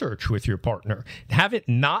some research with your partner. Have it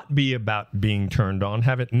not be about being turned on.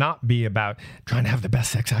 Have it not be about trying to have the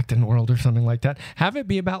best sex act in the world or something like that. Have it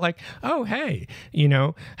be about like, oh, hey,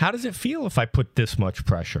 how does it feel if I put this much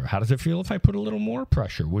pressure? How does it feel if I put a little more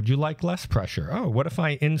pressure? Would you like less pressure? Oh, what if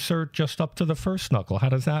I insert just up to the first knuckle? How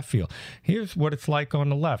does that feel? Here's what it's like on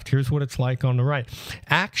the left. Here's what it's like on the right.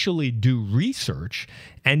 Actually do research,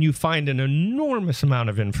 and you find an enormous amount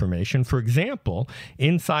of information. For example,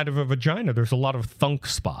 inside of a vagina, there's a lot of thunk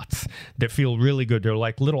spots that feel really good. They're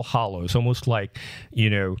like little hollows, almost like,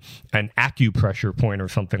 an acupressure point or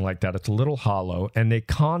something like that. It's a little hollow, and they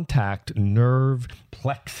contact nerve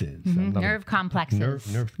plexes. Nerve complexes. Nerve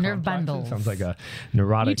complexes. bundles. Sounds like a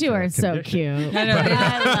neurotic You two are so condition. cute. I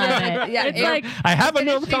love it. Yeah, it's it- like, I have a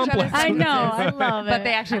nerve Finish each other's complex. I know. I love it. But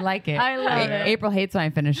they actually like it. I love it. April hates when I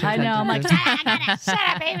finish. I know. I'm like, Shut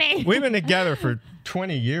up, baby. We've been together for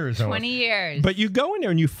 20 years. 20 years. But you go in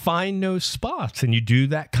there and you find those spots and you do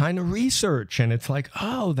that kind of research, and it's like,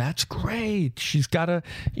 oh, that's great. She's got a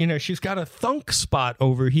thunk spot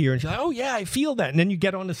over here, and she's like, oh yeah, I feel that. And then you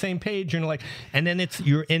get on the same page and and then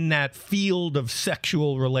you're in that field of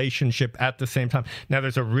sexual relationship at the same time. Now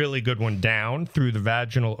there's a really good one down through the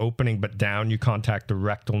vaginal opening, but down you contact the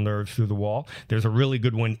rectal nerves through the wall. There's a really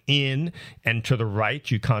good one in and to the right,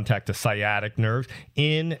 you contact the sciatic nerves.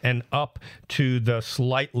 In and up to the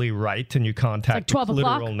slightly right, and you contact it's like 12 the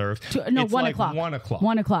o'clock? clitoral nerves. No, It's 1 like o'clock. 1 o'clock.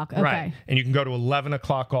 1 o'clock. Okay. Right. And you can go to 11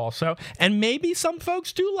 o'clock also. And maybe some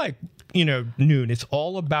folks do like, noon. It's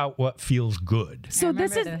all about what feels good. So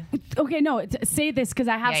this is okay. No, say this because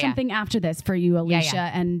I have Yeah. something after this for you, Alicia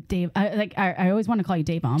Yeah. and Dave. I always want to call you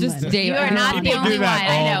Dave. Just Dave. You are not the People only do one. that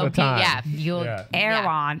I all know. the time. Yeah. You'll Yeah.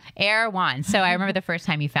 Erewhon. Erewhon. So I remember the first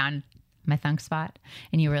time you found my thunk spot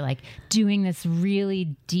and you were like doing this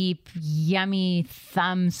really deep, yummy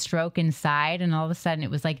thumb stroke inside, and all of a sudden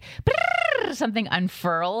it was like something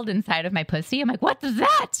unfurled inside of my pussy. I'm like, what is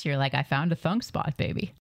that? You're like, I found a thunk spot,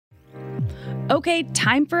 baby. Okay,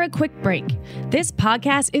 time for a quick break. This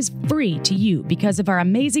podcast is free to you because of our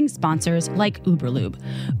amazing sponsors like Uberlube.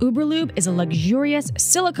 Uberlube is a luxurious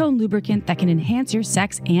silicone lubricant that can enhance your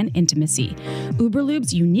sex and intimacy.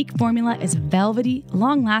 Uberlube's unique formula is velvety,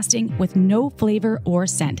 long-lasting, with no flavor or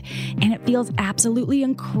scent, and it feels absolutely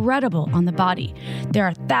incredible on the body. There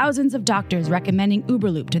are thousands of doctors recommending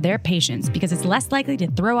Uberlube to their patients because it's less likely to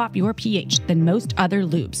throw off your pH than most other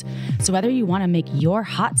lubes. So whether you want to make your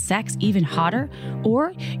hot sex even hotter,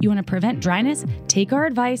 or you want to prevent dryness, take our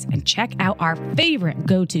advice and check out our favorite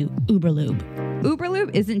go-to, Uberlube.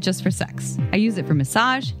 Uberlube isn't just for sex. I use it for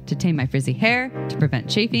massage, to tame my frizzy hair, to prevent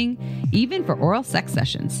chafing, even for oral sex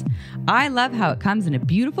sessions. I love how it comes in a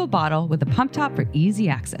beautiful bottle with a pump top for easy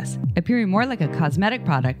access, appearing more like a cosmetic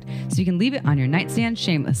product so you can leave it on your nightstand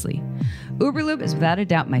shamelessly. Uberlube is without a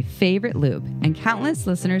doubt my favorite lube, and countless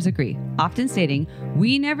listeners agree, often stating,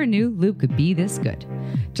 we never knew lube could be this good.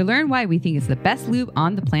 To learn why we think it's the best lube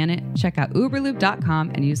on the planet, check out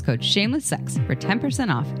uberlube.com and use code SHAMELESSSEX for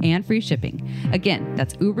 10% off and free shipping. Again,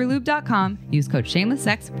 that's uberlube.com. Use code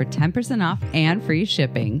SHAMELESSSEX for 10% off and free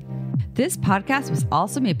shipping. This podcast was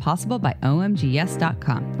also made possible by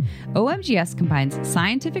OMGYes.com. OMGYes combines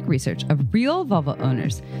scientific research of real vulva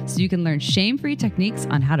owners so you can learn shame-free techniques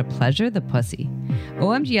on how to pleasure the pussy.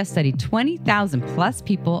 OMGYes studied 20,000 plus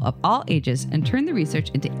people of all ages and turned the research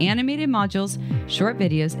into animated modules, short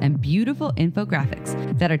videos, and beautiful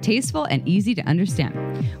infographics that are tasteful and easy to understand.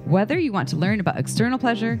 Whether you want to learn about external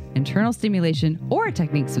pleasure, internal stimulation, or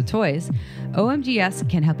techniques with toys, OMGYes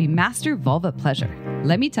can help you master vulva pleasure.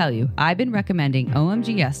 Let me tell you, I've been recommending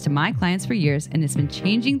OMGYes to my clients for years, and it's been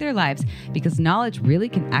changing their lives because knowledge really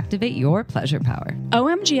can activate your pleasure power.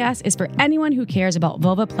 OMGYes is for anyone who cares about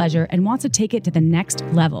vulva pleasure and wants to take it to the next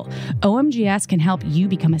level. OMGYes can help you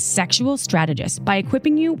become a sexual strategist by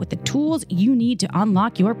equipping you with the tools you need to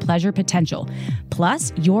unlock your pleasure potential.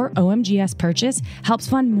 Plus, your OMGYes purchase helps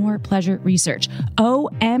fund more pleasure research.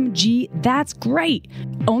 OMG, that's great!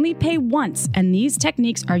 Only pay once, and these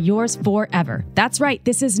techniques are yours forever. That's right,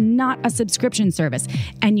 this is not a subscription service,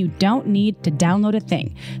 and you don't need to download a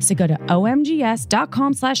thing. So go to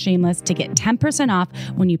omgyes.com/shameless to get 10% off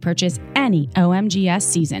when you purchase any OMGYes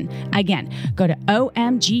season. Again, go to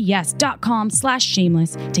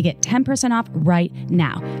omgyes.com/shameless to get 10% off right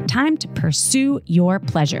now. Time to pursue your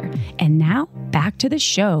pleasure. And now, back to the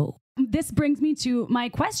show. This brings me to my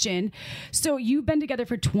question. So you've been together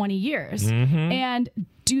for 20 years, and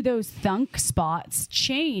do those thunk spots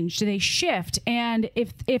change? Do they shift? And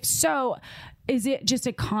if so, is it just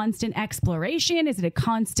a constant exploration? Is it a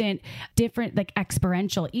constant different, like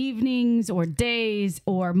experiential evenings or days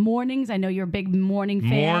or mornings? I know you're a big morning fan.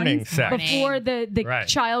 Morning sex. Before the Right.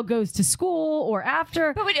 child goes to school or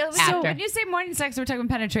after. But when you say morning sex, we're talking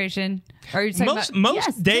penetration. Or are you talking Most Yes,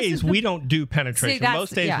 this days is the- we don't do penetration. See, that's-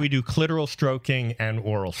 Most days yeah. we do clitoral stroking and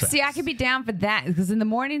oral sex. See, I could be down for that because in the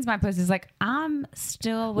mornings my pussy's like, I'm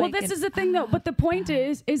still Well, waking. this is the thing though. But the point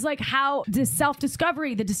is like how the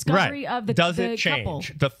self-discovery, the discovery of the Does the it change? couple.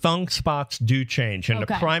 The thunk spots do change. And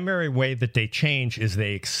Okay. the primary way that they change is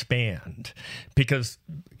they expand. Because,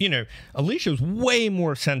 Alicia's way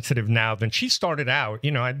more sensitive now than she started out.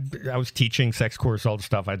 I was teaching sex course, all the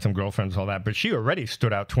stuff. I had some girlfriends, all that. But she already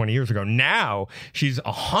stood out 20 years ago. Now she's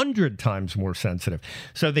 100 times more sensitive.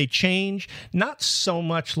 So they change, not so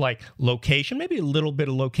much like location, maybe a little bit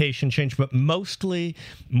of location change, but mostly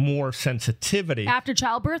more sensitivity. After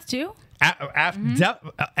childbirth too?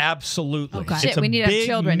 Absolutely. Okay. It's Shit, a we need to have big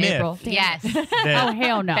children, myth April. Yes. that- Oh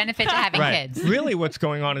hell no! Benefit to having Right. kids. Really, what's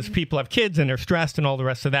going on is people have kids and they're stressed and all the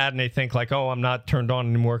rest of that, and they think like, "Oh, I'm not turned on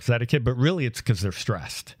anymore because I had a kid." But really, it's because they're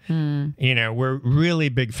stressed. We're really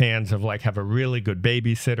big fans of like have a really good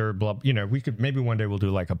babysitter. Blah. We could maybe one day we'll do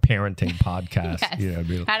like a parenting podcast.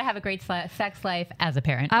 Yes. How to have a great sex life as a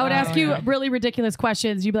parent. I would ask you really ridiculous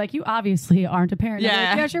questions. You'd be like, "You obviously aren't a parent." I'd be Yeah.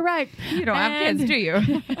 like, yes, you're right. You don't have kids, do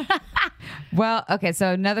you? Well, okay.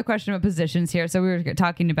 So another question about positions here. So we were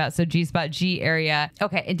talking about G-spot, G area.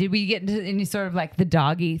 Okay, and did we get into any sort of like the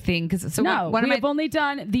doggy thing? Because No, one we of have my only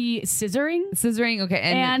done the scissoring scissoring. Okay,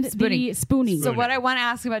 and spooning. the spooning. So what I want to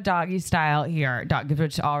ask about doggy style here,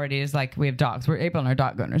 which already is like we have dogs. We're April and our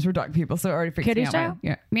dog owners. We're dog people, so it already freaks Kitty me out. style?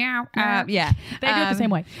 Yeah, meow. Meow. Yeah, They do it the same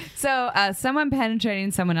way. So someone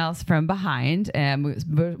penetrating someone else from behind, and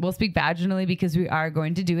we'll speak vaginally because we are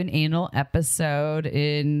going to do an anal episode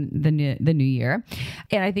in the new year.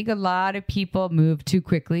 And I think a lot of people move too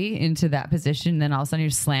quickly into that position. Then all of a sudden you're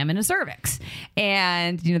slamming a cervix.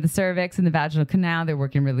 And, the cervix and the vaginal canal, they're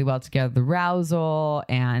working really well together, the arousal.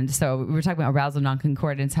 And so we were talking about arousal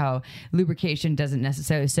non-concordance, how lubrication doesn't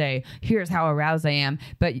necessarily say, here's how aroused I am.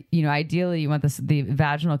 But, ideally you want the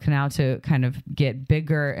vaginal canal to kind of get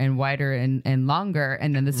bigger and wider and longer.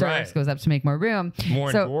 And then the cervix Right. goes up to make more room. More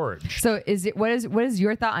engorged. So what is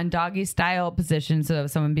your thought on doggy style positions of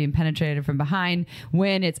someone being penetrated from behind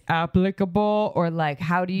when it's applicable, or like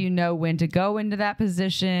how do you know when to go into that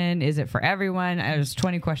position? Is it for everyone? There's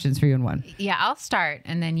 20 questions for you in one. Yeah, I'll start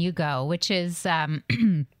and then you go, which is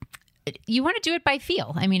you want to do it by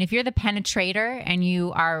feel. I mean, if you're the penetrator and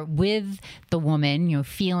you are with the woman, you're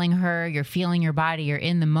feeling her, you're feeling your body, you're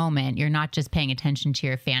in the moment, you're not just paying attention to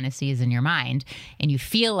your fantasies in your mind, and you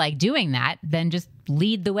feel like doing that, then just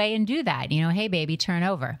lead the way and do that. Hey, baby, turn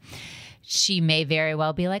over. She may very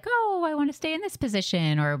well be like, oh, I want to stay in this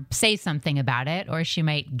position, or say something about it, or she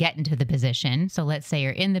might get into the position. So let's say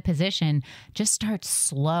you're in the position, just start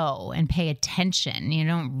slow and pay attention.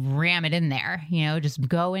 Don't ram it in there, just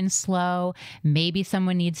go in slow. Maybe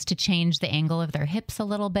someone needs to change the angle of their hips a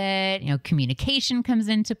little bit. Communication comes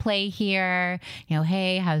into play here.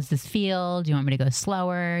 Hey, how does this feel? Do you want me to go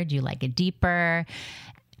slower? Do you like it deeper?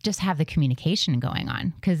 Just have the communication going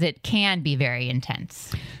on because it can be very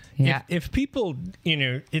intense. Yeah. If people,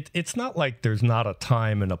 it's not like there's not a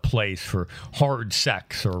time and a place for hard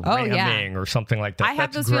sex or ramming or something like that. I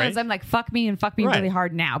have That's those feelings. I'm like, fuck me and fuck me really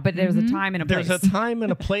hard now. But there's a time and a place. There's a time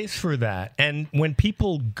and a place for that. And when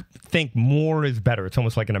people think more is better, it's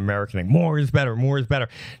almost like an American thing. More is better. More is better.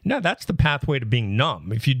 No, that's the pathway to being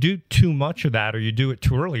numb. If you do too much of that or you do it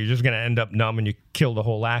too early, you're just going to end up numb and you kill the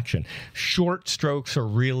whole action. Short strokes are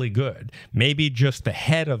really good. Maybe just the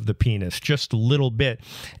head of the penis, just a little bit.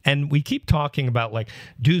 And we keep talking about like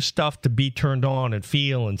do stuff to be turned on and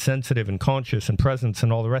feel and sensitive and conscious and presence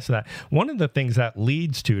and all the rest of that. One of the things that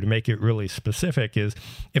leads to make it really specific is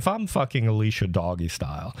if I'm fucking Alicia doggy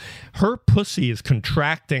style, her pussy is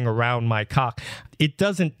contracting around my cock. It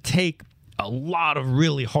doesn't take a lot of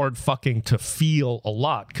really hard fucking to feel a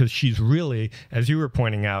lot because she's really, as you were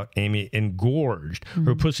pointing out, Amy, engorged.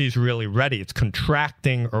 Her pussy's really ready. It's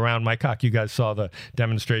contracting around my cock. You guys saw the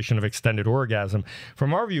demonstration of extended orgasm.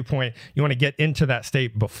 From our viewpoint, you want to get into that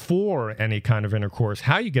state before any kind of intercourse.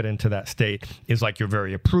 How you get into that state is like you're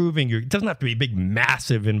very approving. It doesn't have to be big,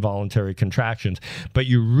 massive involuntary contractions, but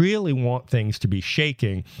you really want things to be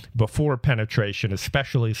shaking before penetration,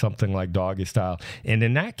 especially something like doggy style. And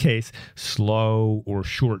in that case, slow or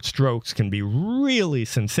short strokes can be really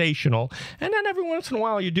sensational. And then every once in a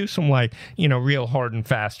while you do some like, real hard and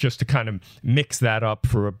fast just to kind of mix that up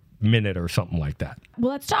for a minute or something like that.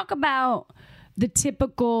 Well, let's talk about the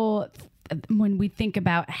typical, when we think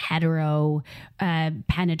about hetero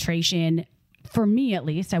penetration. For me, at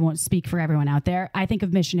least, I won't speak for everyone out there, I think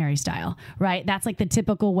of missionary style, right? That's like the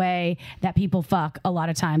typical way that people fuck a lot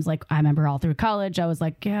of times. Like, I remember all through college, I was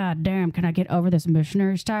like, God damn, can I get over this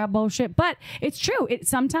missionary style bullshit? But it's true. It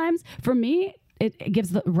sometimes, for me, it gives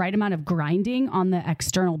the right amount of grinding on the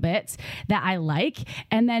external bits that I like.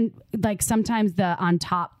 And then like sometimes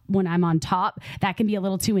when I'm on top, that can be a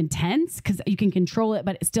little too intense because you can control it,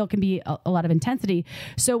 but it still can be a lot of intensity.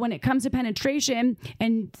 So when it comes to penetration,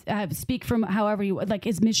 and speak from however you like,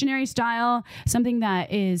 is missionary style something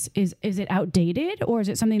that is it outdated, or is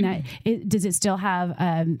it something that does it still have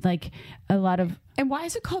like a lot of? And why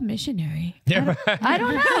is it called missionary? I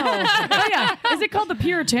don't know. Oh, yeah. Is it called the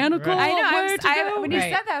puritanical? I know. way to go? When you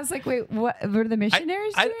said that, I was like, wait, what are the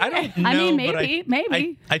missionaries doing? I don't know. I mean, but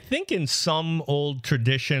maybe. I think in some old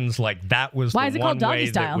traditions, like that was Why the is it one called doggy way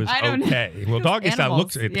style? that was I don't know. okay. Well, doggy style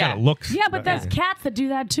Animals. kind of looks. Yeah, but there's cats that do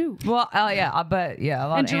that too. Well, but a lot And of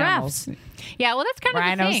animals. giraffes. Yeah, well, that's kind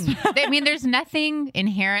of Rhinos. the thing. I mean, there's nothing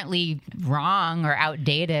inherently wrong or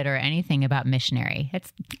outdated or anything about missionary.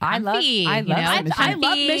 It's I love comfy, missionary. I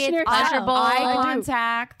love missionary it's pleasurable. style. Eye I do.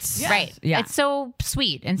 contact. Right. Yeah. It's so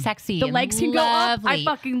sweet and sexy. The and legs can go up. lovely. I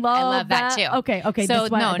fucking love I love that too. Okay. So that's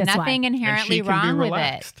why- no, that's nothing why. inherently And she can be wrong with it.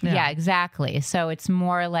 relaxed. Yeah, exactly. So it's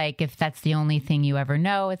more like if that's the only thing you ever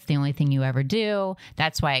know, it's the only thing you ever do.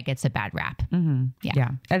 That's why it gets a bad rap. Yeah,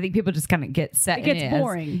 I think people just kind of get set. It gets in as-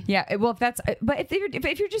 boring. Yeah, well, if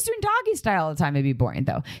you're just doing doggy style all the time, it'd be boring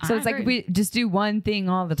though. So I it's like if agree. we just do one thing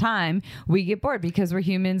all the time, we get bored because we're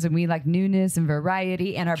humans and we like newness and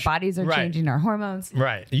variety, and our bodies are Right. changing our hormones.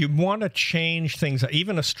 Right. You want to change things,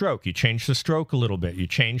 even a stroke. You change the stroke a little bit. You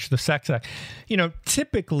change the sex act.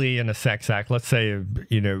 Typically in a sex act, let's say,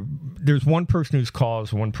 there's one person who's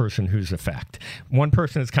cause, one person who's effect. One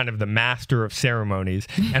person is kind of the master of ceremonies,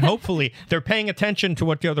 and hopefully they're paying attention to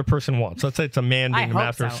what the other person wants. Let's say it's a man being the hope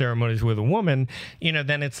master of so. ceremonies with a woman,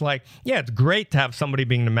 then it's like, yeah, it's great to have somebody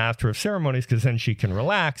being the master of ceremonies because then she can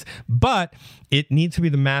relax, but it needs to be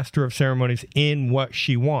the master of ceremonies in what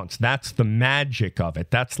she wants. That's the magic of it.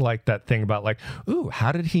 That's like that thing about like, ooh,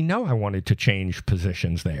 how did he know I wanted to change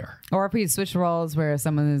positions there? Or if we switch roles where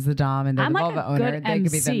someone is the dom and they're I'm the like vulva a owner, good they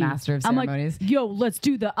could be the MC. master of I'm ceremonies. like, yo, let's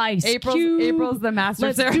do the ice cube. April's the master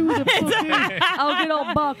Let's of do ceremonies. the fucking, I'll get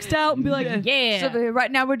all boxed out and be like, yeah. So right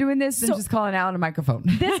now we're doing this and So- just calling out on a microphone.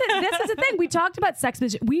 this is the thing. We talked about sex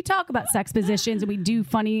positions. We talk about sex positions and we do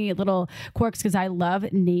funny little quirks because I love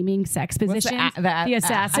naming sex What's the positions. the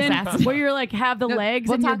assassin, where you're like have the legs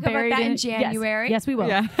we'll and you're talk about buried that in Yes. January. Yes, we will.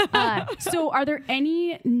 Yeah. So are there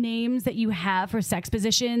any names that you have for sex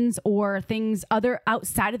positions or things other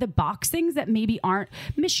outside of the box things that maybe aren't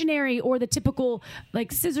missionary or the typical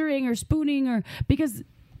like scissoring or spooning or because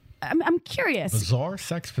I'm curious. Bizarre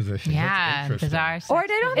sex positions. Yeah, That's interesting. bizarre. sex Or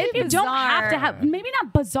they don't It need don't have to have maybe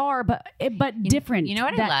not bizarre, but different. You know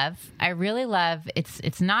what I love? I really love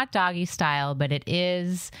it's not doggy style, but it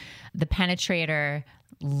is the penetrator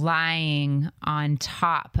lying on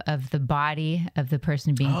top of the body of the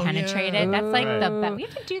person being penetrated. Yeah. That's like Right. we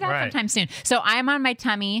have to do that Right. sometime soon. So I'm on my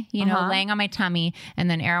tummy, laying on my tummy, and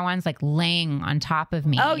then Erwan's like laying on top of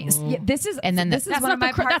me. Oh, yeah, this is And then this the- is That's one of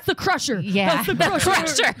not my that's the crusher. Yeah. That's the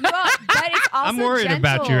crusher. Well, but it's also I'm worried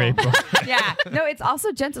about you, gentle. April. Yeah, no, it's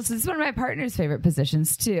also gentle. So this is one of my partner's favorite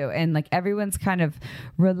positions too, and like everyone's kind of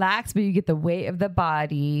relaxed, but you get the weight of the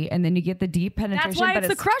body, and then you get the deep penetration. That's why but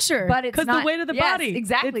it's the crusher, but it's 'cause the not weight of the yes, body.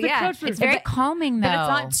 Exactly, It's the yeah. crusher. It's very But- calming, though. But it's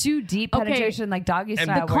not too deep Okay. penetration like doggy And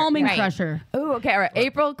style. The where- calming right. crusher. Oh, okay. All right.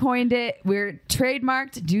 April coined it. We're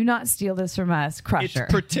trademarked. Do not steal this from us. Crusher.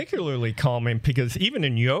 It's particularly calming because even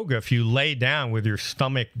in yoga, if you lay down with your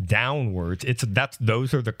stomach downwards,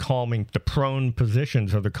 those are the calming. The prone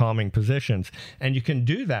positions are the calming positions, and you can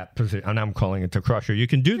do that position. And I'm calling it the crusher. You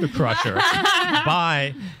can do the crusher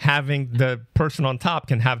by having the person on top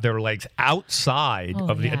can have their legs outside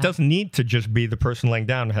of the. yeah. It doesn't need to just be the person laying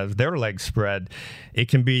down has their legs spread. It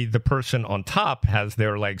can be the person on top has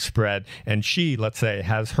their legs spread, and she, let's say,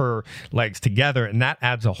 has her legs together, and that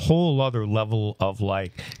adds a whole other level of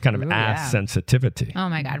like kind of ass yeah. sensitivity. Oh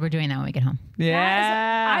my God, we're doing that when we get home.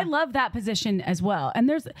 I love that position as well. And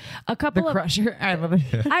there's a couple of crusher. I love it.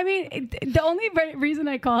 I mean, the only reason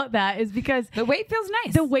I call it that is because The weight feels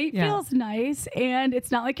nice. the weight Yeah. feels nice, and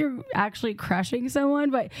it's not like you're actually crushing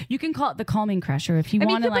someone, but you can call it the calming crusher if you I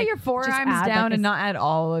mean, want you to can put like your just forearms add, down like, and not add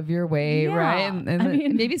all of your weight, Yeah. right? And I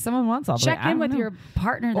mean, maybe someone wants all the weight. check I in don't with know. your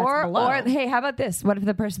partner that's or below. hey, how about this? What if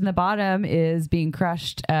the person at the bottom is being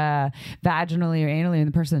crushed vaginally or anally, and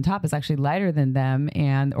the person at the top is actually lighter than them,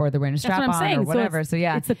 or they're wearing a That's strap what I'm on saying. or whatever? it's, So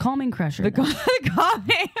yeah, it's the calming crusher. the though.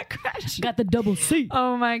 calming crusher. Got the double C.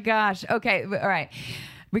 Oh my gosh. Okay. All right.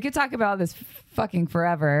 We could talk about this fucking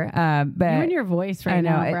forever. But You and your voice I right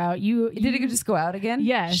know. now, bro. Did it just go out again?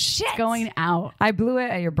 Yes. Shit. It's going out. I blew it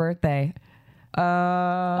at your birthday.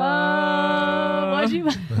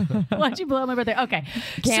 Why'd you blow my birthday? Okay.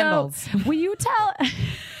 Candles. So, will you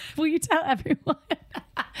tell everyone?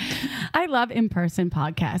 I love in-person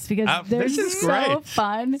podcasts because they're this is so great.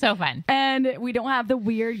 fun. So fun. And we don't have the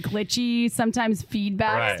weird, glitchy, sometimes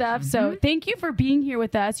feedback Right. stuff. So thank you for being here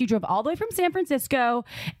with us. You drove all the way from San Francisco.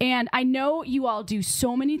 And I know you all do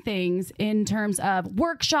so many things in terms of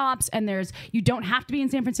workshops. And you don't have to be in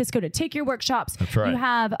San Francisco to take your workshops. That's right. You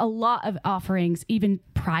have a lot of offerings, even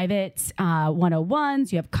privates,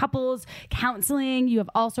 101s. You have couples, counseling. You have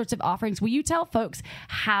all sorts of offerings. Will you tell folks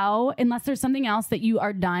how, unless there's something else that you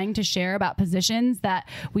are dying to share about positions that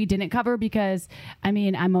we didn't cover? Because, I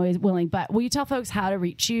mean, I'm always willing, but will you tell folks how to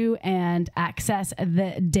reach you and access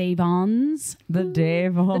the Davons? The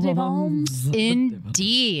Dave. The Davons?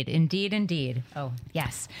 Indeed. Oh,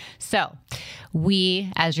 yes. So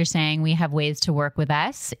we, as you're saying, we have ways to work with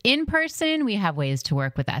us in person. We have ways to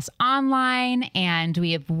work with us online. And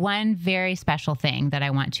we have one very special thing that I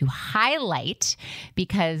want to highlight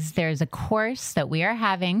because there's a course that we are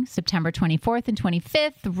having September 24th and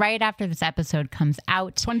 25th, right after this episode comes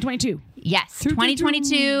out. 2022. Yes,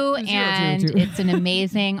 2022. And it's an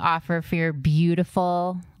amazing offer for your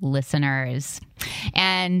beautiful listeners.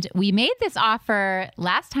 And we made this offer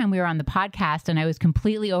last time we were on the podcast, and I was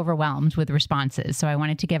completely overwhelmed with responses. So I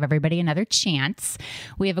wanted to give everybody another chance.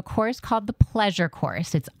 We have a course called the Pleasure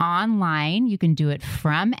Course. It's online. You can do it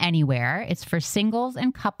from anywhere. It's for singles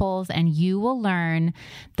and couples, and you will learn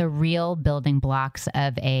the real building blocks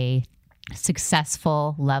of a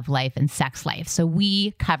successful love life and sex life. So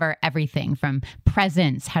we cover everything from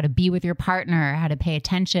presence, how to be with your partner, how to pay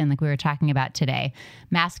attention, like we were talking about today,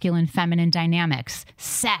 masculine, feminine dynamics,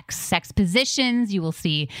 sex positions. You will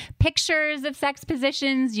see pictures of sex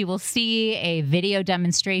positions. You will see a video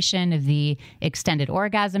demonstration of the extended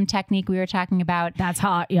orgasm technique we were talking about. That's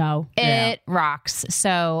hot, yo. It rocks.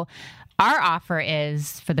 So our offer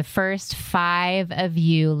is for the first 5 of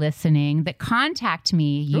you listening that contact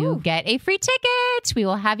me, you get a free ticket. We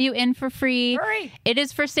will have you in for free. Hurry. It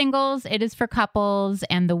is for singles. It is for couples.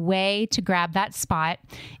 And the way to grab that spot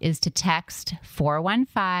is to text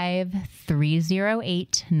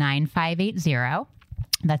 415-308-9580.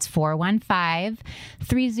 That's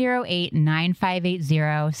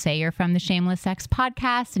 415-308-9580. Say you're from the Shameless Sex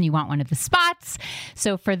Podcast and you want one of the spots.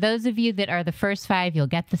 So for those of you that are the first 5, you'll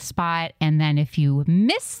get the spot. And then if you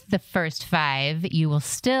miss the first 5, you will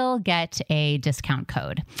still get a discount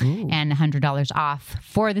code and $100 off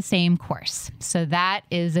for the same course. So that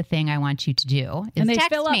is a thing I want you to do. Is And they text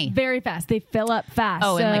fill me. up very fast. They fill up fast.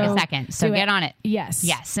 Oh, in like So a second. So do get on it. Yes.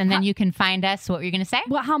 Yes. And then you can find us. What were you going to say?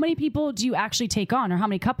 Well, how many people do you actually take on, or how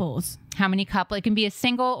many couples? How many couple? It can be a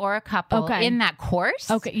single or a couple Okay. in that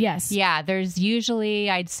course. Okay, yes. Yeah, there's usually,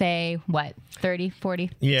 I'd say, 30, 40.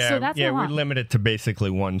 Yeah, So that's a we're lot. limited to basically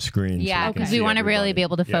one screen. so Yeah, we can because see we want to really everybody. be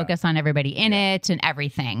able to Yeah. focus on everybody in it and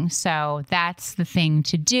everything. So that's the thing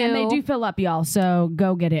to do. And they do fill up, y'all. So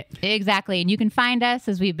go get it. Exactly. And you can find us,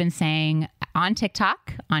 as we've been saying, on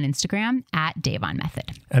TikTok, on Instagram, at Dave On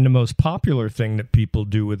Method. And the most popular thing that people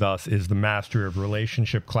do with us is the Mastery of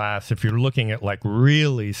Relationship class. If you're looking at like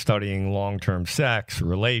really studying long-term sex,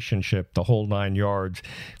 relationship, the whole 9 yards,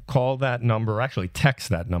 call that number, actually text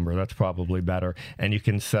that number, that's probably better, and you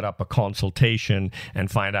can set up a consultation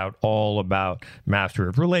and find out all about Mastery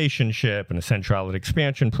of Relationship and a sensuality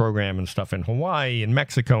expansion program and stuff in Hawaii and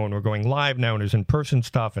Mexico, and we're going live now, and there's in-person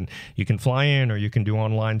stuff, and you can fly in or you can do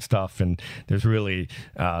online stuff, and there's really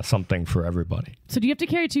something for everybody. So do you have to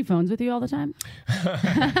carry 2 phones with you all the time?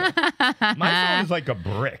 My phone is like a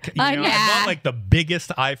brick. I bought like the biggest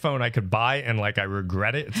iPhone I could buy, and like I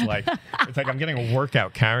regret it. It's like I'm getting a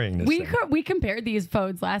workout carrying this thing. We compared these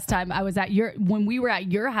phones last time I was at when we were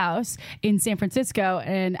at your house in San Francisco,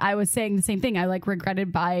 and I was saying the same thing. I like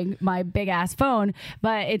regretted buying my big ass phone,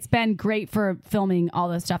 but it's been great for filming all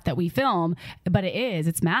the stuff that we film. But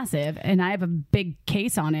it's massive, and I have a big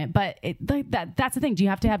case on it. But that's the thing. Do you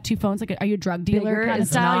have to have 2 phones? Like, are you a drug dealer Bigger kind of is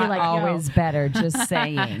style? not You're like, always better. Just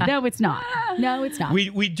saying. no, it's not. No, it's not.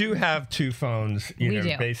 We do have 2 phones, We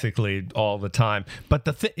do. basically all the time. But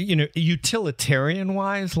the utilitarian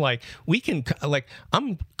wise, like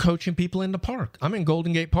I'm coaching people in the park. I'm in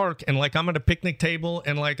Golden Gate Park, and like I'm at a picnic table,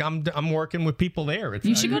 and like I'm working with people there.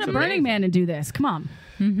 You should go to Burning Man and do this. Come on.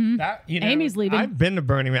 That, Amy's leaving. I've been to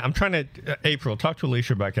Burning Man. I'm trying to April talk to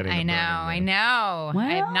Alicia about getting. I know.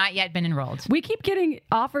 I have not yet been enrolled. We keep getting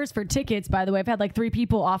offers for tickets, by the way. I've had like 3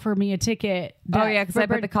 people offer me a ticket. Oh, yeah, because I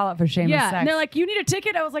put the call out for Shameless Yeah, Sex. and they're like, you need a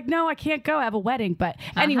ticket? I was like, no, I can't go. I have a wedding. But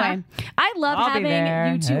anyway, I love I'll be having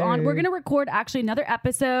there. you 2 on. Hey. We're going to record actually another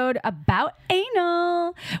episode about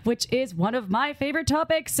anal, which is one of my favorite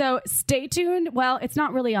topics. So stay tuned. Well, it's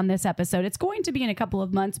not really on this episode. It's going to be in a couple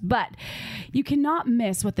of months, but you cannot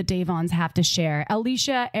miss what the Davons have to share.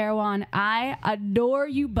 Alicia, Erwan, I adore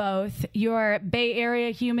you both. You're Bay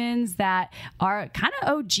Area humans that are kind of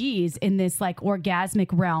OGs in this like orgasmic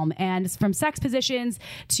realm. And from sex positions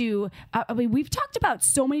to, we've talked about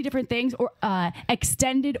so many different things, or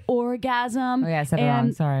extended orgasm. Oh, yeah, I said it wrong.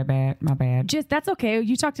 and Sorry, my bad. just that's okay.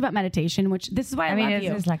 You talked about meditation, which this is why I, love it's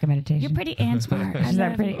you. just like a meditation. You're pretty and smart. I She's love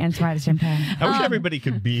like pretty you. and smart at the same time. I wish everybody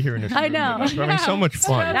could be here in this room. I know. with us. We're having so much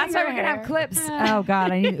fun. That's why we're gonna have clips. Oh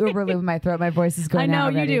God, I need Uber Lube in my throat. My voice is going I know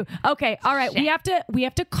out you already. do. Okay, all right. We have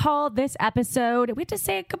to call this episode. We have to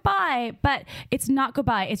say goodbye, but it's not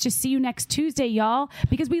goodbye. It's just see you next Tuesday, y'all,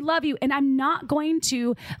 because we love you. And I'm not going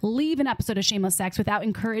to leave an episode of Shameless Sex without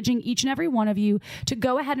encouraging each and every one of you to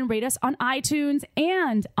go ahead and rate us on iTunes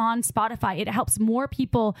and on Spotify. It helps more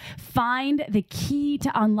people find the key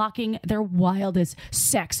to unlocking their wildest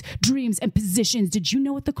sex dreams and positions. Did you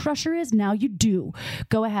know what the crusher is? Now you do.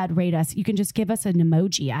 Go ahead, rate us. You can just give us an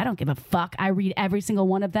emoji. I don't give a fuck. I read every single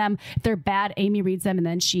one of them. If they're bad, Amy reads them, and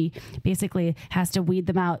then she basically has to weed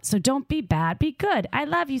them out. So don't be bad. Be good. I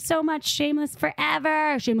love you so much. Shameless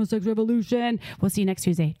forever. Shameless Sex Revolution. We'll see you next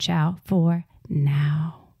Tuesday. Ciao for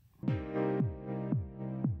now.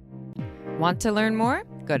 Want to learn more?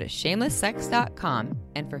 Go to shamelesssex.com,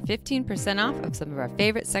 and for 15% off of some of our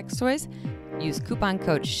favorite sex toys, use coupon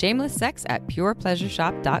code shamelesssex at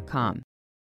purepleasureshop.com.